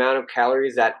getting the amount of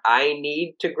calories that I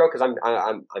need to grow because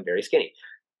I'm very skinny.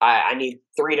 I need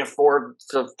 3 to 4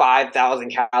 to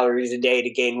 5,000 calories a day to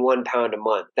gain 1 pound a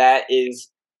month.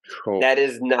 Oh, That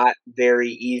is not very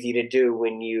easy to do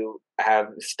when you have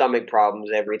stomach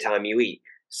problems every time you eat.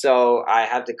 So I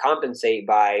have to compensate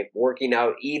by working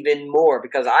out even more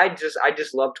because I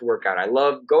just love to work out. I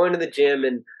love going to the gym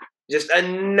and just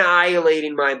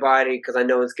annihilating my body because I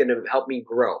know it's going to help me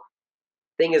grow.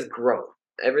 Thing is growth.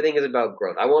 Everything is about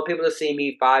growth. I want people to see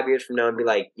me 5 years from now and be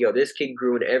like, "Yo, this kid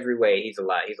grew in every way. He's a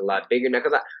lot bigger now."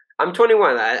 Because I'm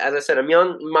 21. As I said, I'm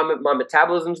young. My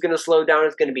metabolism's gonna slow down.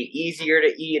 It's gonna be easier to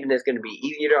eat, and it's gonna be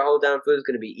easier to hold down food. It's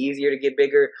gonna be easier to get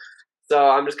bigger. So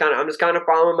I'm just kind of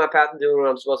following my path and doing what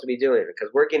I'm supposed to be doing.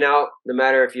 Because working out, no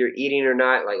matter if you're eating or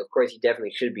not, like of course you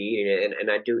definitely should be eating it,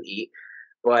 and I do eat.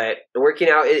 But working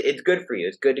out, it's good for you.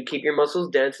 It's good to keep your muscles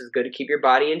dense. It's good to keep your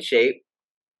body in shape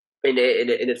and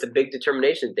it's a big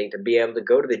determination thing to be able to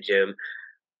go to the gym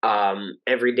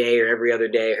every day or every other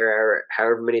day, or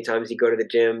however many times you go to the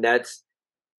gym. That's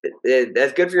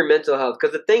good for your mental health.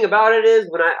 Because the thing about it is,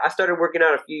 when I started working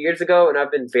out a few years ago, and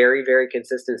I've been very, very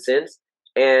consistent since.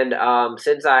 And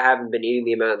since I haven't been eating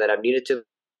the amount that I've needed to,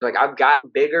 like I've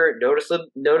gotten bigger,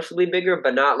 noticeably bigger,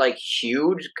 but not like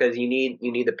huge because you need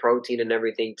the protein and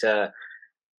everything to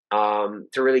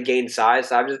really gain size.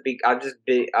 So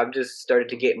I've just started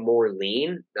to get more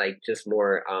lean, like just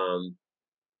more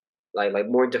like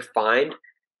more defined.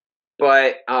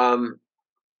 But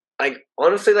like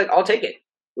honestly, like I'll take it.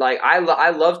 Like I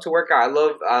love to work out. I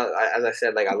love as I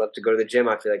said, like I love to go to the gym.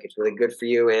 I feel like it's really good for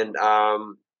you. And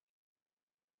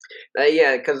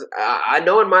yeah, because I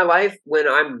know in my life when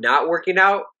I'm not working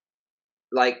out,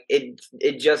 like it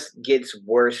just gets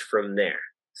worse from there.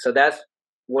 So that's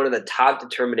one of the top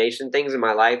determination things in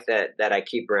my life that I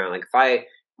keep around. Like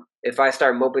if I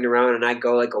start moping around and I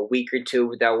go like a week or two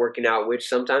without working out, which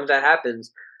sometimes that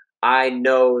happens, I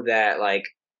know that like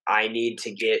I need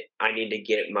to get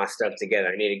my stuff together.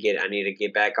 I need to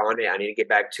get back on it. I need to get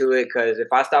back to it because if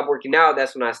I stop working out,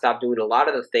 that's when I stop doing a lot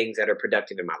of the things that are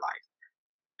productive in my life.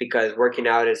 Because working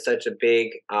out is such a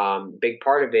big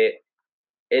part of it,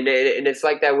 and it's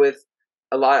like that with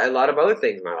a lot of other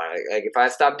things in my life. Like if I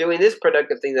stop doing this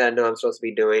productive thing that I know I'm supposed to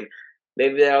be doing,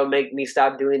 maybe that'll make me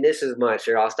stop doing this as much,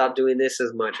 or I'll stop doing this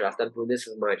as much, or I'll stop doing this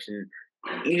as much. And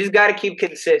you just got to keep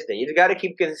consistent. You just got to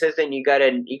keep consistent. You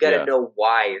gotta yeah. know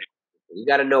why. You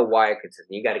got to know why you're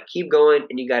consistent. You got to keep going,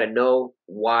 and you got to know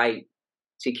why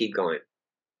to keep going.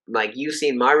 Like you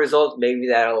seen my results, maybe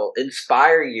that'll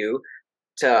inspire you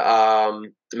to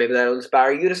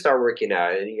start working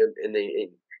out, and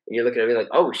you're looking at me like,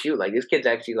 oh shoot, like this kid's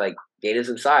actually like gaining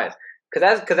some size.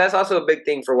 Because that's also a big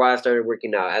thing for why I started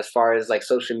working out, as far as like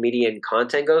social media and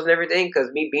content goes and everything. Because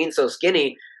me being so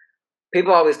skinny,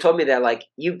 people always told me that like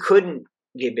you couldn't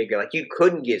get bigger, like you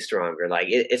couldn't get stronger, like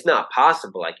it's not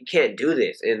possible, like you can't do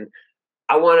this. And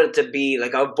I wanted to be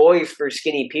like a voice for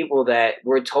skinny people that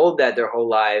were told that their whole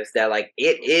lives that like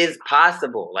it is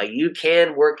possible. Like you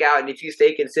can work out, and if you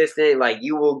stay consistent, like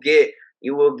you will get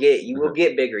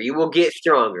bigger. You will get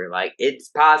stronger. Like it's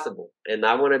possible. And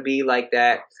I want to be like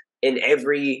that in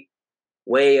every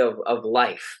way of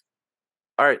life.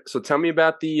 All right. So tell me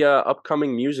about the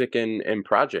upcoming music and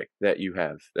project that you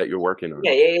have that you're working on.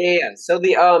 Yeah. So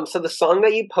the song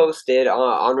that you posted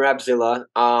on Rapzilla,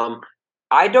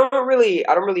 I don't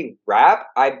really rap.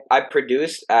 I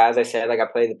produce, as I said, like I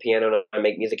play the piano and I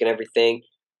make music and everything.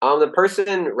 The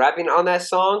person rapping on that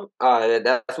song,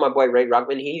 that's my boy Ray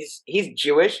Rockman. He's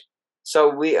Jewish,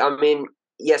 so I mean,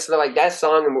 yes, so like that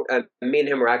song, me and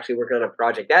him are actually working on a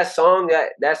project. That song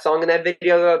in that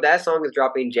video though, that song is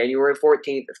dropping January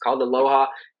 14th. It's called Aloha.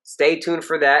 Stay tuned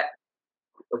for that.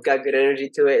 It's got good energy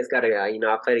to it. It's got I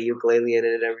played a ukulele in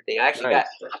it and everything. I actually got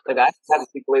Nice. like I have a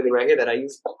ukulele right here that I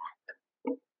use.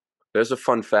 There's a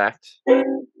fun fact.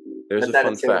 There's That's a not a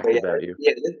fun tune, fact but yeah, about you.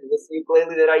 yeah. This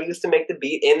ukulele that I used to make the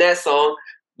beat in that song.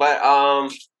 But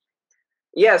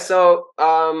yeah. So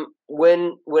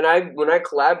when I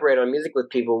collaborate on music with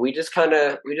people, we just kind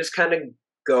of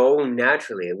go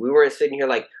naturally. We weren't sitting here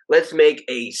like, let's make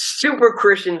a super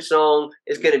Christian song.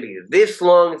 It's gonna be this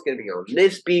long. It's gonna be on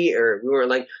this beat. Or we weren't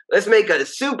like, let's make a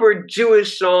super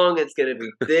Jewish song. It's gonna be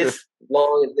this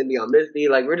long. It's gonna be on this beat.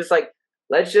 Like we're just like,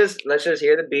 let's just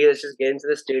hear the beat. Let's just get into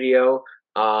the studio,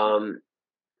 and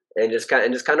just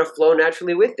kind of flow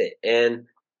naturally with it. And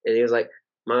he was like,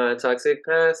 my toxic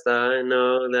past, I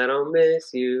know that I'll miss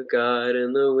you. God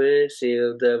in the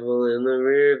windshield, devil in the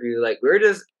rear view. Like we're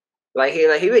just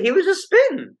he was just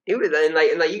spitting. He was and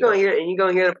you Yeah.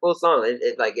 gonna hear the full song.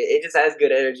 It just has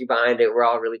good energy behind it. We're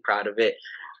all really proud of it.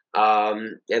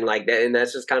 And like that, and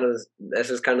that's just kind of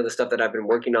the stuff that I've been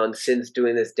working on since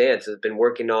doing this dance. I've been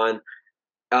working on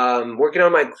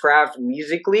my craft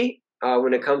musically.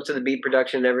 When it comes to the beat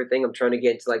production and everything, I'm trying to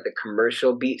get into like the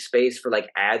commercial beat space for like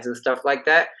ads and stuff like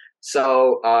that.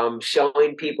 So,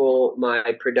 showing people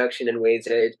my production in ways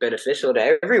that it's beneficial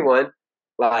to everyone,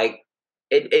 like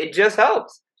it just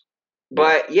helps. Yeah.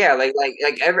 But yeah,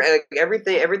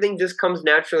 everything just comes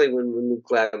naturally when we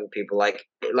collab with people. Like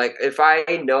if I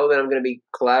know that I'm going to be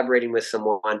collaborating with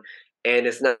someone and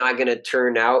it's not going to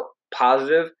turn out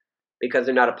positive because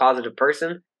they're not a positive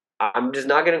person, I'm just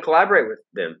not going to collaborate with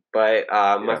them. But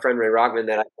my Yeah. friend Ray Rockman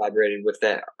that I collaborated with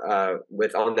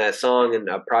on that song and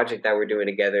a project that we're doing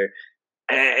together,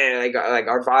 and like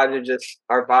our vibes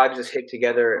just hit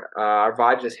together. Our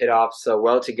vibes just hit off so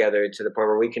well together to the point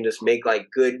where we can just make like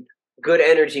good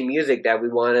energy music that we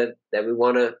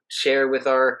wanna share with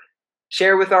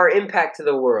our impact to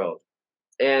the world.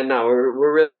 And no,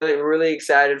 we're really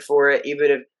excited for it.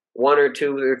 Even if one or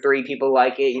two or three people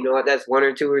like it, you know what? That's one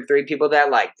or two or three people that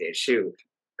liked it. Shoot,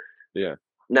 Yeah.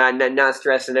 not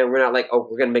stressing it. We're not like, oh,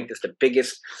 we're gonna make this the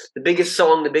biggest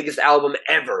song, the biggest album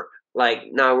ever. Like,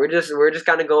 no, we're just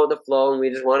kind of going with the flow, and we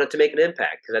just wanted to make an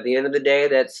impact. Because at the end of the day,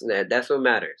 that's what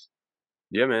matters.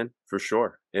 Yeah, man, for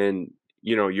sure. And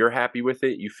you're happy with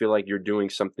it. You feel like you're doing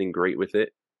something great with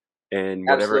it, and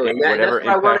Absolutely, and that's whatever what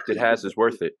I wanted impact it to has do. is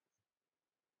worth it.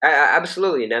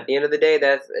 Absolutely, and at the end of the day,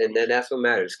 that's what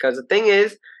matters. Because the thing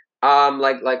is,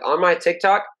 like on my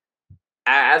TikTok,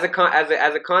 as a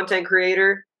content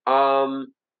creator,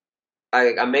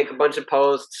 I make a bunch of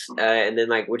posts, and then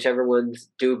like whichever ones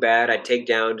do bad, I take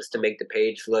down just to make the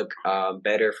page look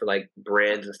better for like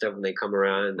brands and stuff when they come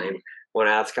around and they want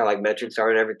to ask how like metrics are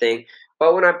and everything.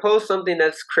 But when I post something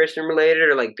that's Christian related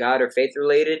or like God or faith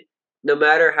related, no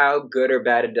matter how good or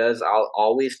bad it does, I'll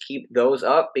always keep those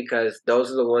up because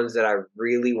those are the ones that I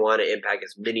really want to impact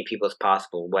as many people as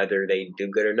possible, whether they do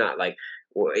good or not. Like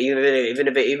even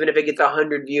if it gets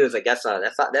 100 views, like that's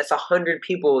 100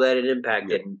 people that it Yeah.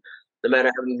 impacted. No matter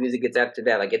how many views it gets after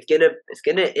that, like it's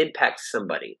gonna impact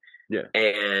somebody, Yeah.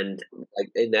 and like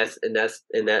and that's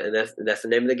the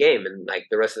name of the game, and like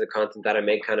the rest of the content that I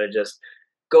make kind of just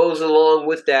goes along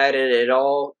with that, and it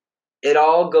all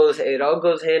goes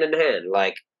hand in hand.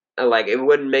 Like it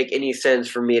wouldn't make any sense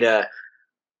for me to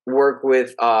work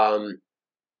with a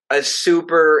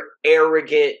super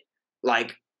arrogant,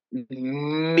 like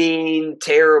mean,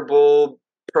 terrible,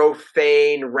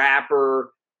 profane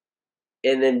rapper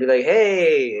and then be like,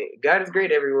 "Hey, God is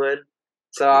great, everyone."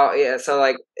 Yeah. Yeah, so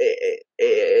like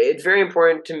it's very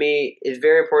important to me. It's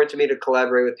very important to me to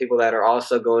collaborate with people that are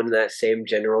also going in that same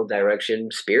general direction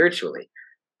spiritually.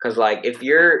 Because like if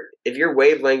your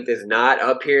wavelength is not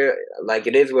up here like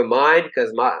it is with mine,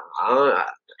 because I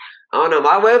don't know,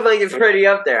 my wavelength is pretty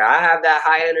up there. I have that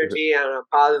high energy and I'm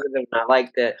positive, and I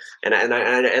like that,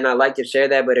 and I like to share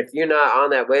that. But if you're not on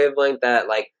that wavelength, that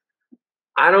like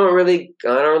I don't really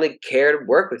care to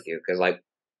work with you because like,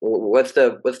 what's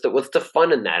the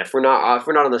fun in that if we're not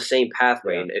on the same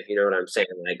pathway? Yeah. And if you know what I'm saying,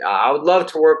 like I would love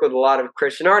to work with a lot of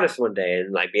Christian artists one day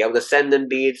and like be able to send them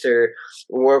beats or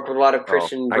work with a lot of Oh,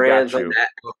 Christian I brands got like you.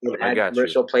 that, I add got you.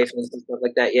 commercial placements and stuff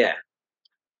like that. Yeah,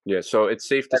 Yeah. So it's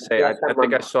safe to that's, say that's I kind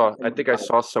think of I saw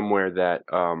my vibe. somewhere that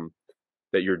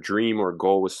that your dream or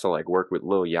goal was to like work with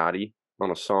Lil Yachty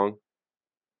on a song.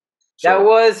 That So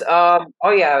was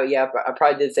oh yeah, I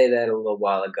probably did say that a little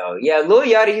while ago. Yeah, Lil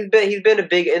Yachty, he's been a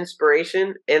big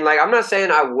inspiration, and like I'm not saying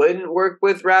I wouldn't work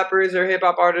with rappers or hip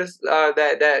hop artists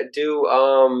that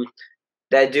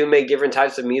do make different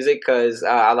types of music because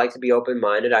I like to be open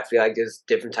minded. I feel like there's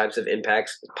different types of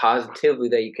impacts positively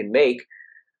that you can make.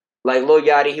 Like Lil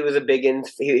Yachty, he was a big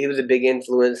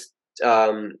influence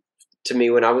um, to me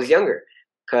when I was younger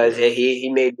because yeah.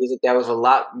 he made music that was a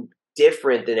lot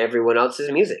different than everyone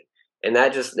else's music, and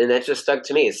that just stuck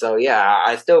to me. So yeah,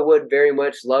 I still would very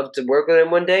much love to work with him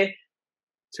one day,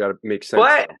 It's got to make sense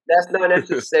but though. that's not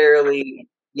necessarily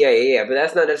yeah. But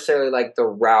that's not necessarily like the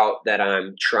route that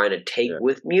I'm trying to take Yeah.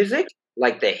 with music,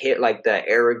 like the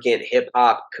arrogant hip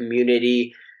hop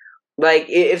community like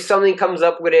if something comes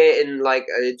up with it and like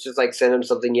it's just like send them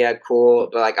something, yeah, cool.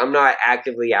 But like I'm not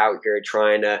actively out here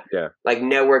trying to Yeah. like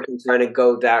network and trying to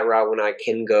go that route when I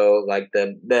can go like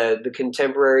the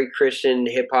contemporary Christian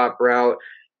hip hop route,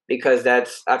 because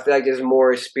that's, I feel like there's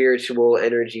more spiritual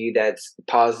energy that's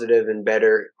positive and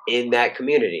better in that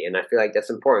community, and I feel like that's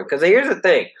important. Because here's the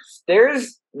thing,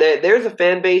 there's a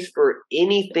fan base for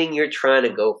anything you're trying to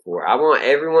go for. I want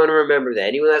everyone to remember that.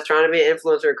 Anyone that's trying to be an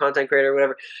influencer, content creator, or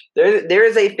whatever, there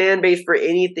is a fan base for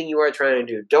anything you are trying to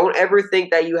do. Don't ever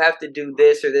think that you have to do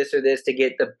this or this or this to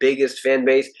get the biggest fan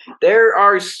base. There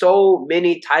are so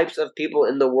many types of people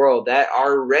in the world that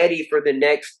are ready for the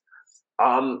next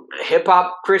hip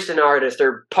hop Christian artist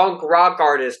or punk rock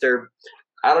artist or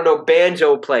I don't know,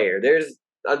 banjo player.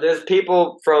 There's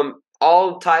people from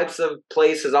all types of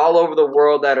places all over the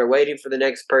world that are waiting for the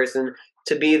next person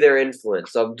to be their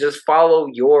influence. So just follow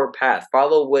your path.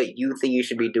 Follow what you think you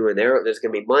should be doing. There's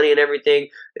going to be money and everything.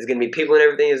 There's going to be people and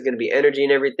everything. There's going to be energy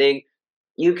and everything.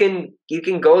 You can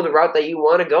go the route that you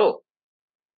want to go,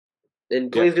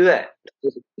 and Yeah. please do that.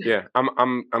 Yeah.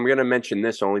 I'm gonna mention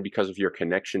this only because of your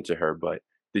connection to her, but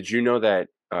did you know that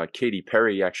Katy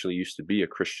Perry actually used to be a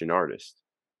Christian artist?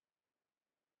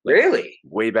 Like Really?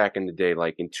 way back in the day,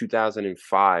 like in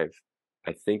 2005,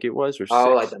 I think it was, or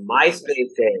Oh, like six. the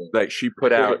MySpace days. Like she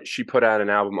put out an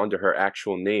album under her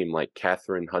actual name, like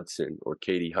Catherine Hudson or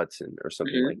Katie Hudson or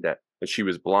something like Mhm. that. And she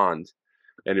was blonde,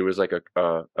 and it was like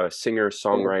a singer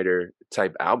songwriter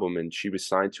type album, and she was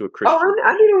signed to a Oh,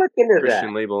 I need to look into that.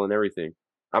 Christian label and everything.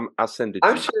 I'll send it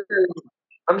I'm to you. sure.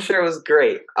 I'm sure it was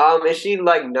great. Is she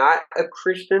like not a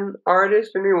Christian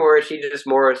artist anymore? Or is she just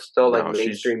more still like No,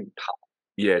 mainstream pop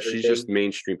yeah, or she's just thing?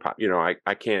 mainstream pop. You know,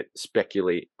 I can't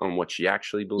speculate on what she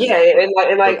actually Yeah, believes,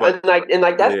 but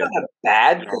but that's yeah, not a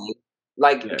bad thing.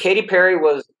 Like yeah, Katy Perry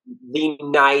was the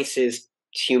nicest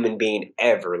human being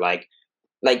ever. Like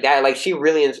that. Like she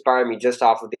really inspired me just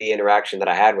off of the interaction that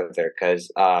I had with her. Because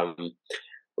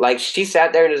like she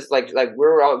sat there and just like we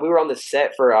were on the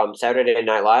set for Saturday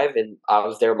Night Live, and I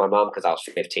was there with my mom because I was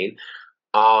 15.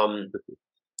 Um,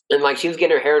 and like she was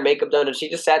getting her hair and makeup done, and she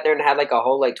just sat there and had like a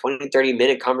whole like 20-30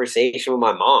 minute conversation with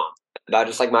my mom about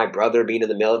just like my brother being in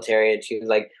the military. And she was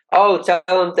like, oh, tell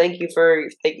him thank you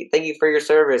for your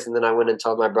service. And then I went and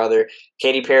told my brother,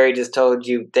 Katy Perry just told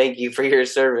you thank you for your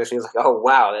service. And he was like, oh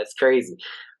wow, that's crazy.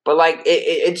 But like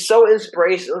it's so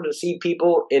inspirational to see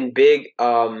people in big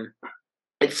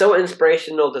it's so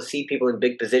inspirational to see people in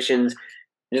big positions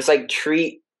just like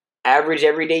treat average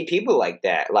everyday people like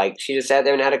that. Like she just sat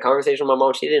there and had a conversation with my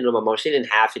mom. She didn't know my mom. She didn't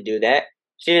have to do that.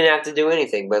 She didn't have to do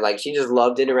anything. But like she just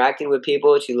loved interacting with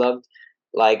people. She loved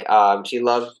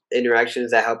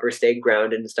interactions that help her stay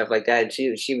grounded and stuff like that. And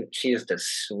she's just a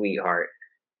sweetheart.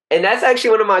 And that's actually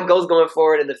one of my goals going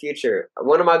forward in the future.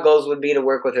 One of my goals would be to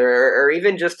work with her, or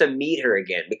even just to meet her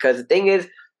again. Because the thing is,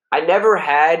 I never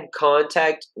had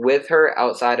contact with her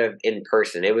outside of in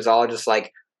person. It was all just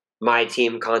like my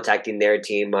team contacting their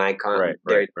team, their right.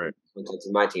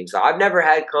 contacting my team. So I've never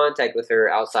had contact with her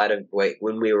outside of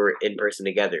when we were in person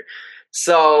together.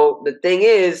 So the thing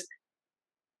is,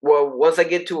 well, once I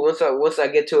get to a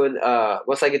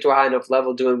high enough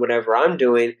level doing whatever I'm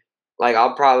doing, like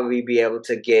I'll probably be able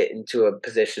to get into a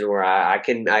position where I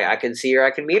can see her,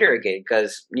 I can meet her again,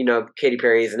 because Katy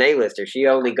Perry is an A-lister. She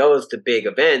only goes to big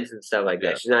events and stuff like Yeah.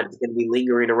 that. She's not just gonna be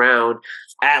lingering around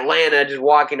Atlanta, just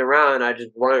walking around. I just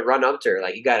run up to her.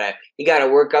 Like you gotta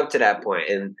work up to that point,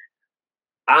 and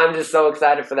I'm just so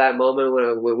excited for that moment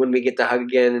when we get to hug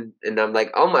again, and I'm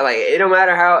like, oh my, like it don't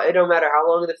matter how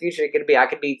long in the future it could be. I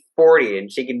could be 40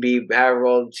 and she could be however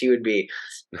old she would be,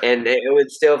 and it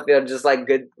would still feel just like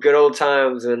good old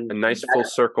times. A And nice full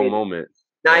circle moment,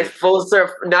 nice right?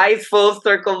 nice full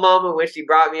circle moment when she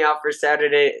brought me out for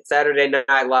Saturday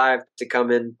Night Live to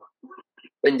come in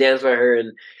and dance with her,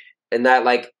 and that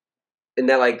like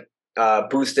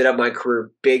boosted up my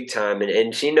career big time,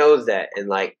 and she knows that. And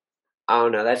like I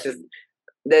don't know. That's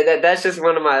just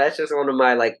one of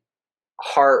my like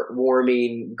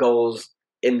heartwarming goals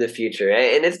in the future,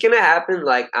 and it's gonna happen.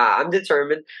 Like I'm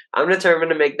determined. I'm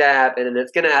determined to make that happen, and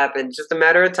it's gonna happen. It's just a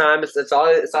matter of time. It's all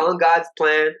in God's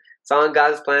plan. It's all in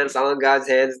God's plan. It's all in God's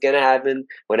hands. It's gonna happen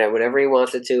whenever He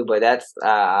wants it to. But that's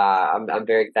I'm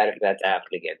very excited for that to happen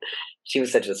again. She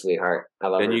was such a sweetheart. I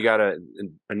love Then her. you got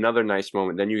another nice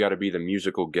moment. Then you got to be the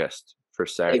musical guest for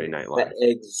Saturday Night Live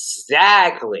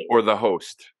Exactly. or the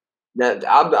host. No,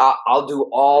 I'll do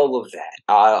all of that.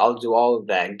 I'll do all of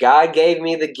that. God gave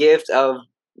me the gift of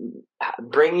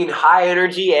bringing high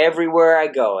energy everywhere I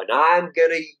go, and I'm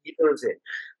gonna use it.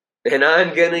 And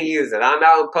I'm gonna use it. I'm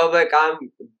out in public. I'm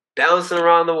bouncing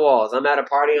around the walls. I'm at a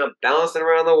party. I'm bouncing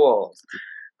around the walls.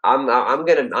 I'm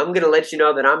gonna let you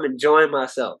know that I'm enjoying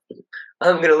myself.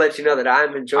 I'm gonna let you know that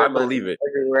I'm I enjoying myself believe it.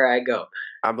 everywhere I go.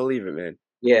 I believe it, man.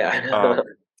 Yeah. Um,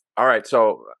 all right.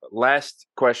 So, last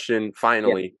question, Yeah.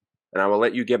 finally, and I will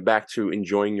let you get back to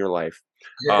enjoying your life.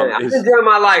 I'm Is enjoying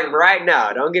my life right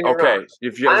now. Don't get me wrong. okay.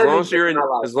 If you, I'm enjoying my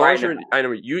life as long right as now. you're, I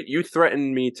know you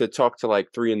threatened me to talk to like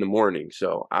 3 in the morning,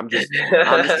 so I'm just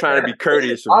trying to be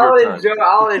courteous of your time.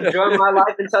 I'll enjoy my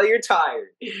life until you're tired.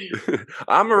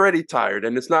 I'm already tired,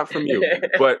 and it's not from you.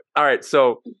 But all right.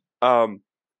 So, um,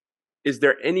 is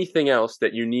there anything else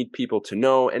that you need people to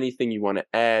know? Anything you want to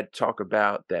add, talk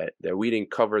about that we didn't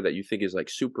cover that you think is like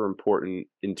super important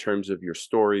in terms of your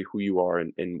story, who you are,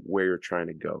 and where you're trying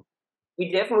to go?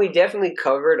 We definitely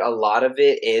covered a lot of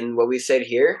it in what we said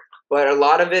here, but a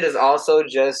lot of it is also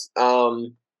just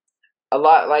a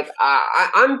lot like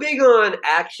I'm big on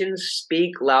actions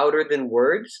speak louder than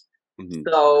words. Hmm.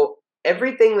 So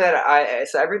everything that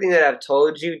I've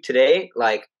told you today,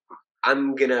 like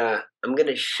I'm gonna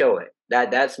show it.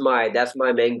 That's my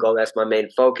main goal. That's my main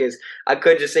focus. I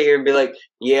could just sit here and be like,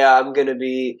 yeah, I'm gonna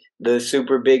be the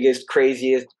super biggest,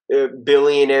 craziest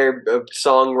billionaire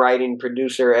songwriting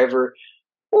producer ever.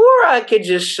 Or I could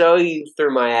just show you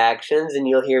through my actions, and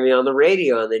you'll hear me on the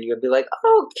radio, and then you'll be like,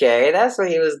 "Okay, that's what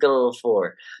he was going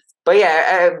for." But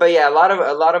yeah, a lot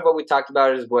of what we talked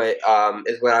about is what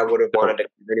I would have wanted So, to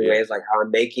cover yeah, anyways. Like how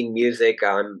I'm making music,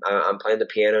 I'm playing the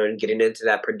piano and getting into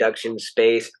that production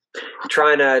space,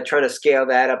 trying to scale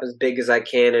that up as big as I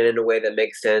can and in a way that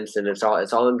makes sense. And it's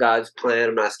all in God's plan.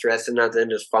 I'm not stressing nothing,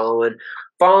 just following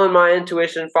my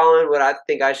intuition, following what I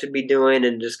think I should be doing,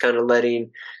 and just kind of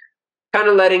letting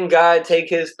God take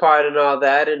His part and all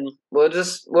that, and we'll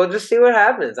just see what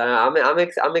happens.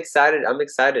 I'm excited. I'm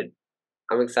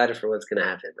excited for what's gonna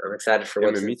happen. I'm excited for yeah,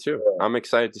 what's man, in me too. store. I'm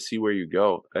excited to see where you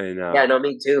go, and Yeah, no,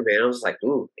 me too, man. I was like,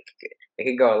 ooh, it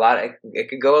could go a lot. It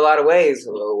could go a lot of ways.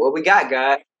 What we got,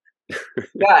 God?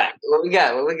 Got what we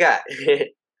got? What we got?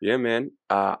 yeah, man,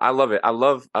 I love it. I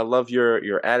love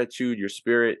your attitude, your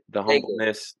spirit, the Thank you.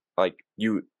 humbleness. Like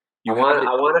you have it.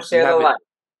 I want to You share the have it. light.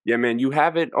 Yeah, man, you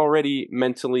have it already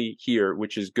mentally here,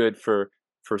 which is good for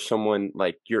someone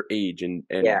like your age and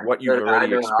Yeah, what no, you've no, I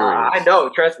already know. I experienced. know.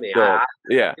 Trust me. So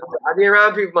yeah, I be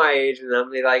around people my age, and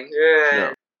I'm be like,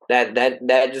 no,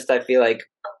 that just I feel like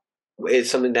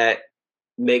is something that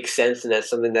makes sense, and that's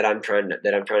something that I'm trying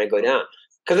to go down.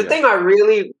 Because the yeah, thing I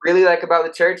really really like about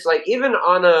the church, like even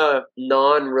on a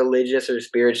non-religious or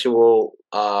spiritual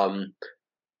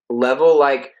level,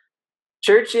 like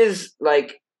church is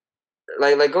like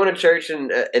going to church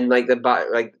and like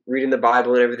like reading the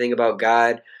Bible and everything about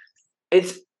God.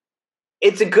 It's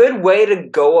it's a good way to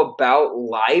go about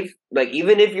life. Like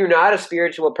even if you're not a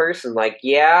spiritual person, like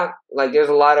yeah, like there's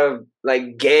a lot of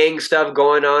like gang stuff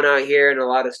going on out here and a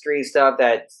lot of street stuff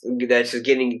that's just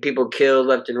getting people killed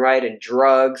left and right and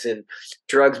drugs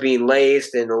being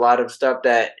laced and a lot of stuff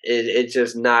that it's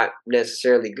just not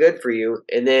necessarily good for you.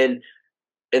 And then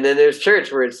there's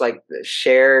church where it's like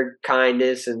share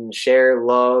kindness and share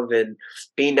love and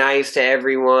be nice to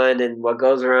everyone and what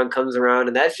goes around comes around,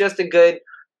 and that's just a good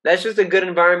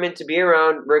environment to be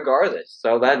around regardless.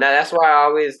 So that's why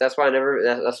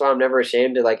I'm never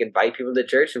ashamed to like invite people to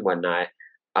church and whatnot.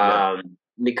 yeah,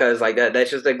 Because like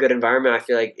that's just a good environment. I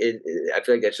feel like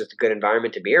that's just a good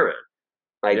environment to be around.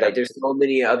 yeah, Like there's so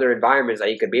many other environments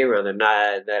that you could be around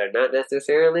that are not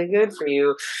necessarily good for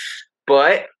you.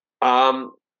 But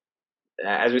um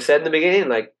as we said in the beginning,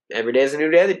 like every day is a new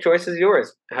day. The choice is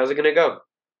yours. How's it gonna go?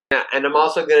 Yeah, and I'm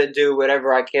also gonna do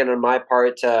whatever I can on my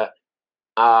part to.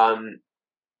 Um,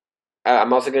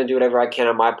 I'm also gonna do whatever I can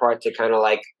on my part to kind of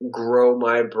like grow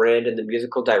my brand in the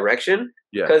musical direction.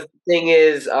 yeah, Because the thing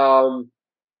is,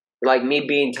 like me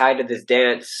being tied to this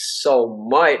dance so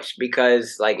much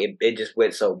because like it just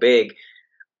went so big.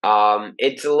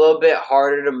 It's a little bit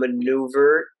harder to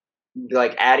maneuver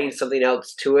like adding something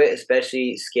else to it,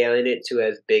 especially scaling it to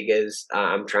as big as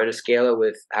I'm trying to scale it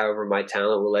with however my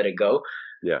talent will let it go.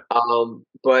 yeah,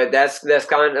 But that's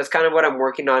kind of what I'm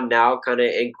working on now, kind of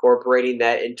incorporating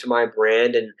that into my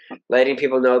brand and letting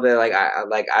people know that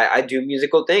I do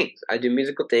musical things. I do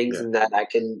musical things, yeah. and that I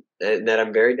can that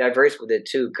I'm very diverse with it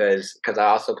too, because I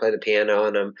also play the piano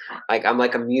and I'm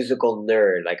like a musical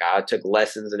nerd. Like I took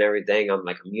lessons and everything. I'm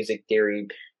like a music theory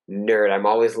nerd. I'm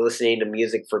always listening to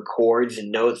music for chords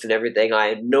and notes and everything. I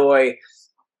annoy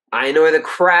the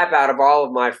crap out of all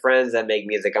of my friends that make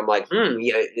music. I'm like,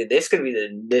 yeah, this could be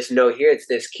this note here. It's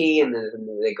this key, and then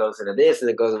it goes into this, and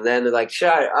it goes into that. And they're like,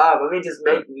 shut up. Let me just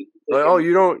Yeah. make music Like, oh,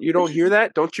 you don't hear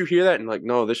that? Don't you hear that? And like,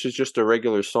 no, this is just a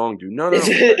regular song, dude. No.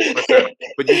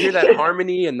 But you hear that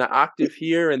harmony and the octave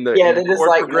here and the they're just chord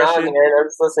like, progression. nah, man, I'm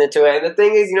just listening to it. And the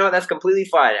thing is, that's completely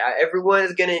fine. Everyone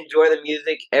is gonna enjoy the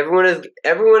music. Everyone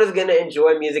is gonna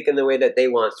enjoy music in the way that they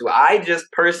want to. I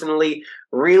just personally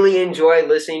really enjoy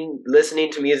listening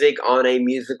to music on a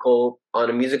musical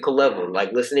level,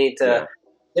 like listening to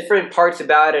different parts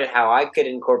about it, how I could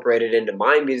incorporate it into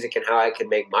my music and how I could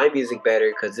make my music better,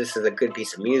 because this is a good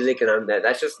piece of music, and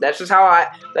that's just how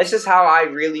I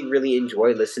really, really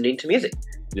enjoy listening to music.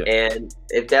 Yeah. And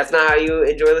if that's not how you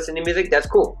enjoy listening to music, that's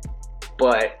cool.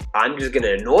 But I'm just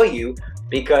gonna annoy you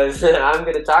because I'm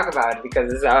gonna talk about it because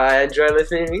this is how I enjoy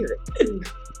listening to music.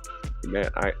 Man,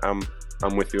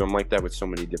 I'm with you. I'm like that with so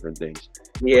many different things.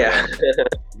 Yeah.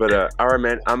 But all right,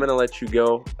 man. I'm gonna let you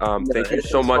go. Thank you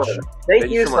so much.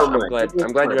 Thank you so much.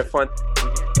 I'm glad you had fun.